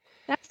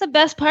 That's the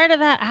best part of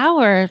that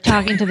hour,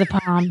 talking to the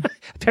Pom.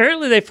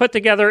 Apparently, they put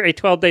together a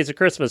 12 Days of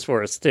Christmas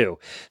for us, too.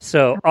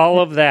 So all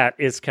of that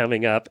is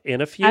coming up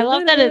in a few minutes. I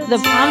love that the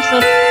Pom's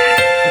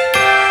so...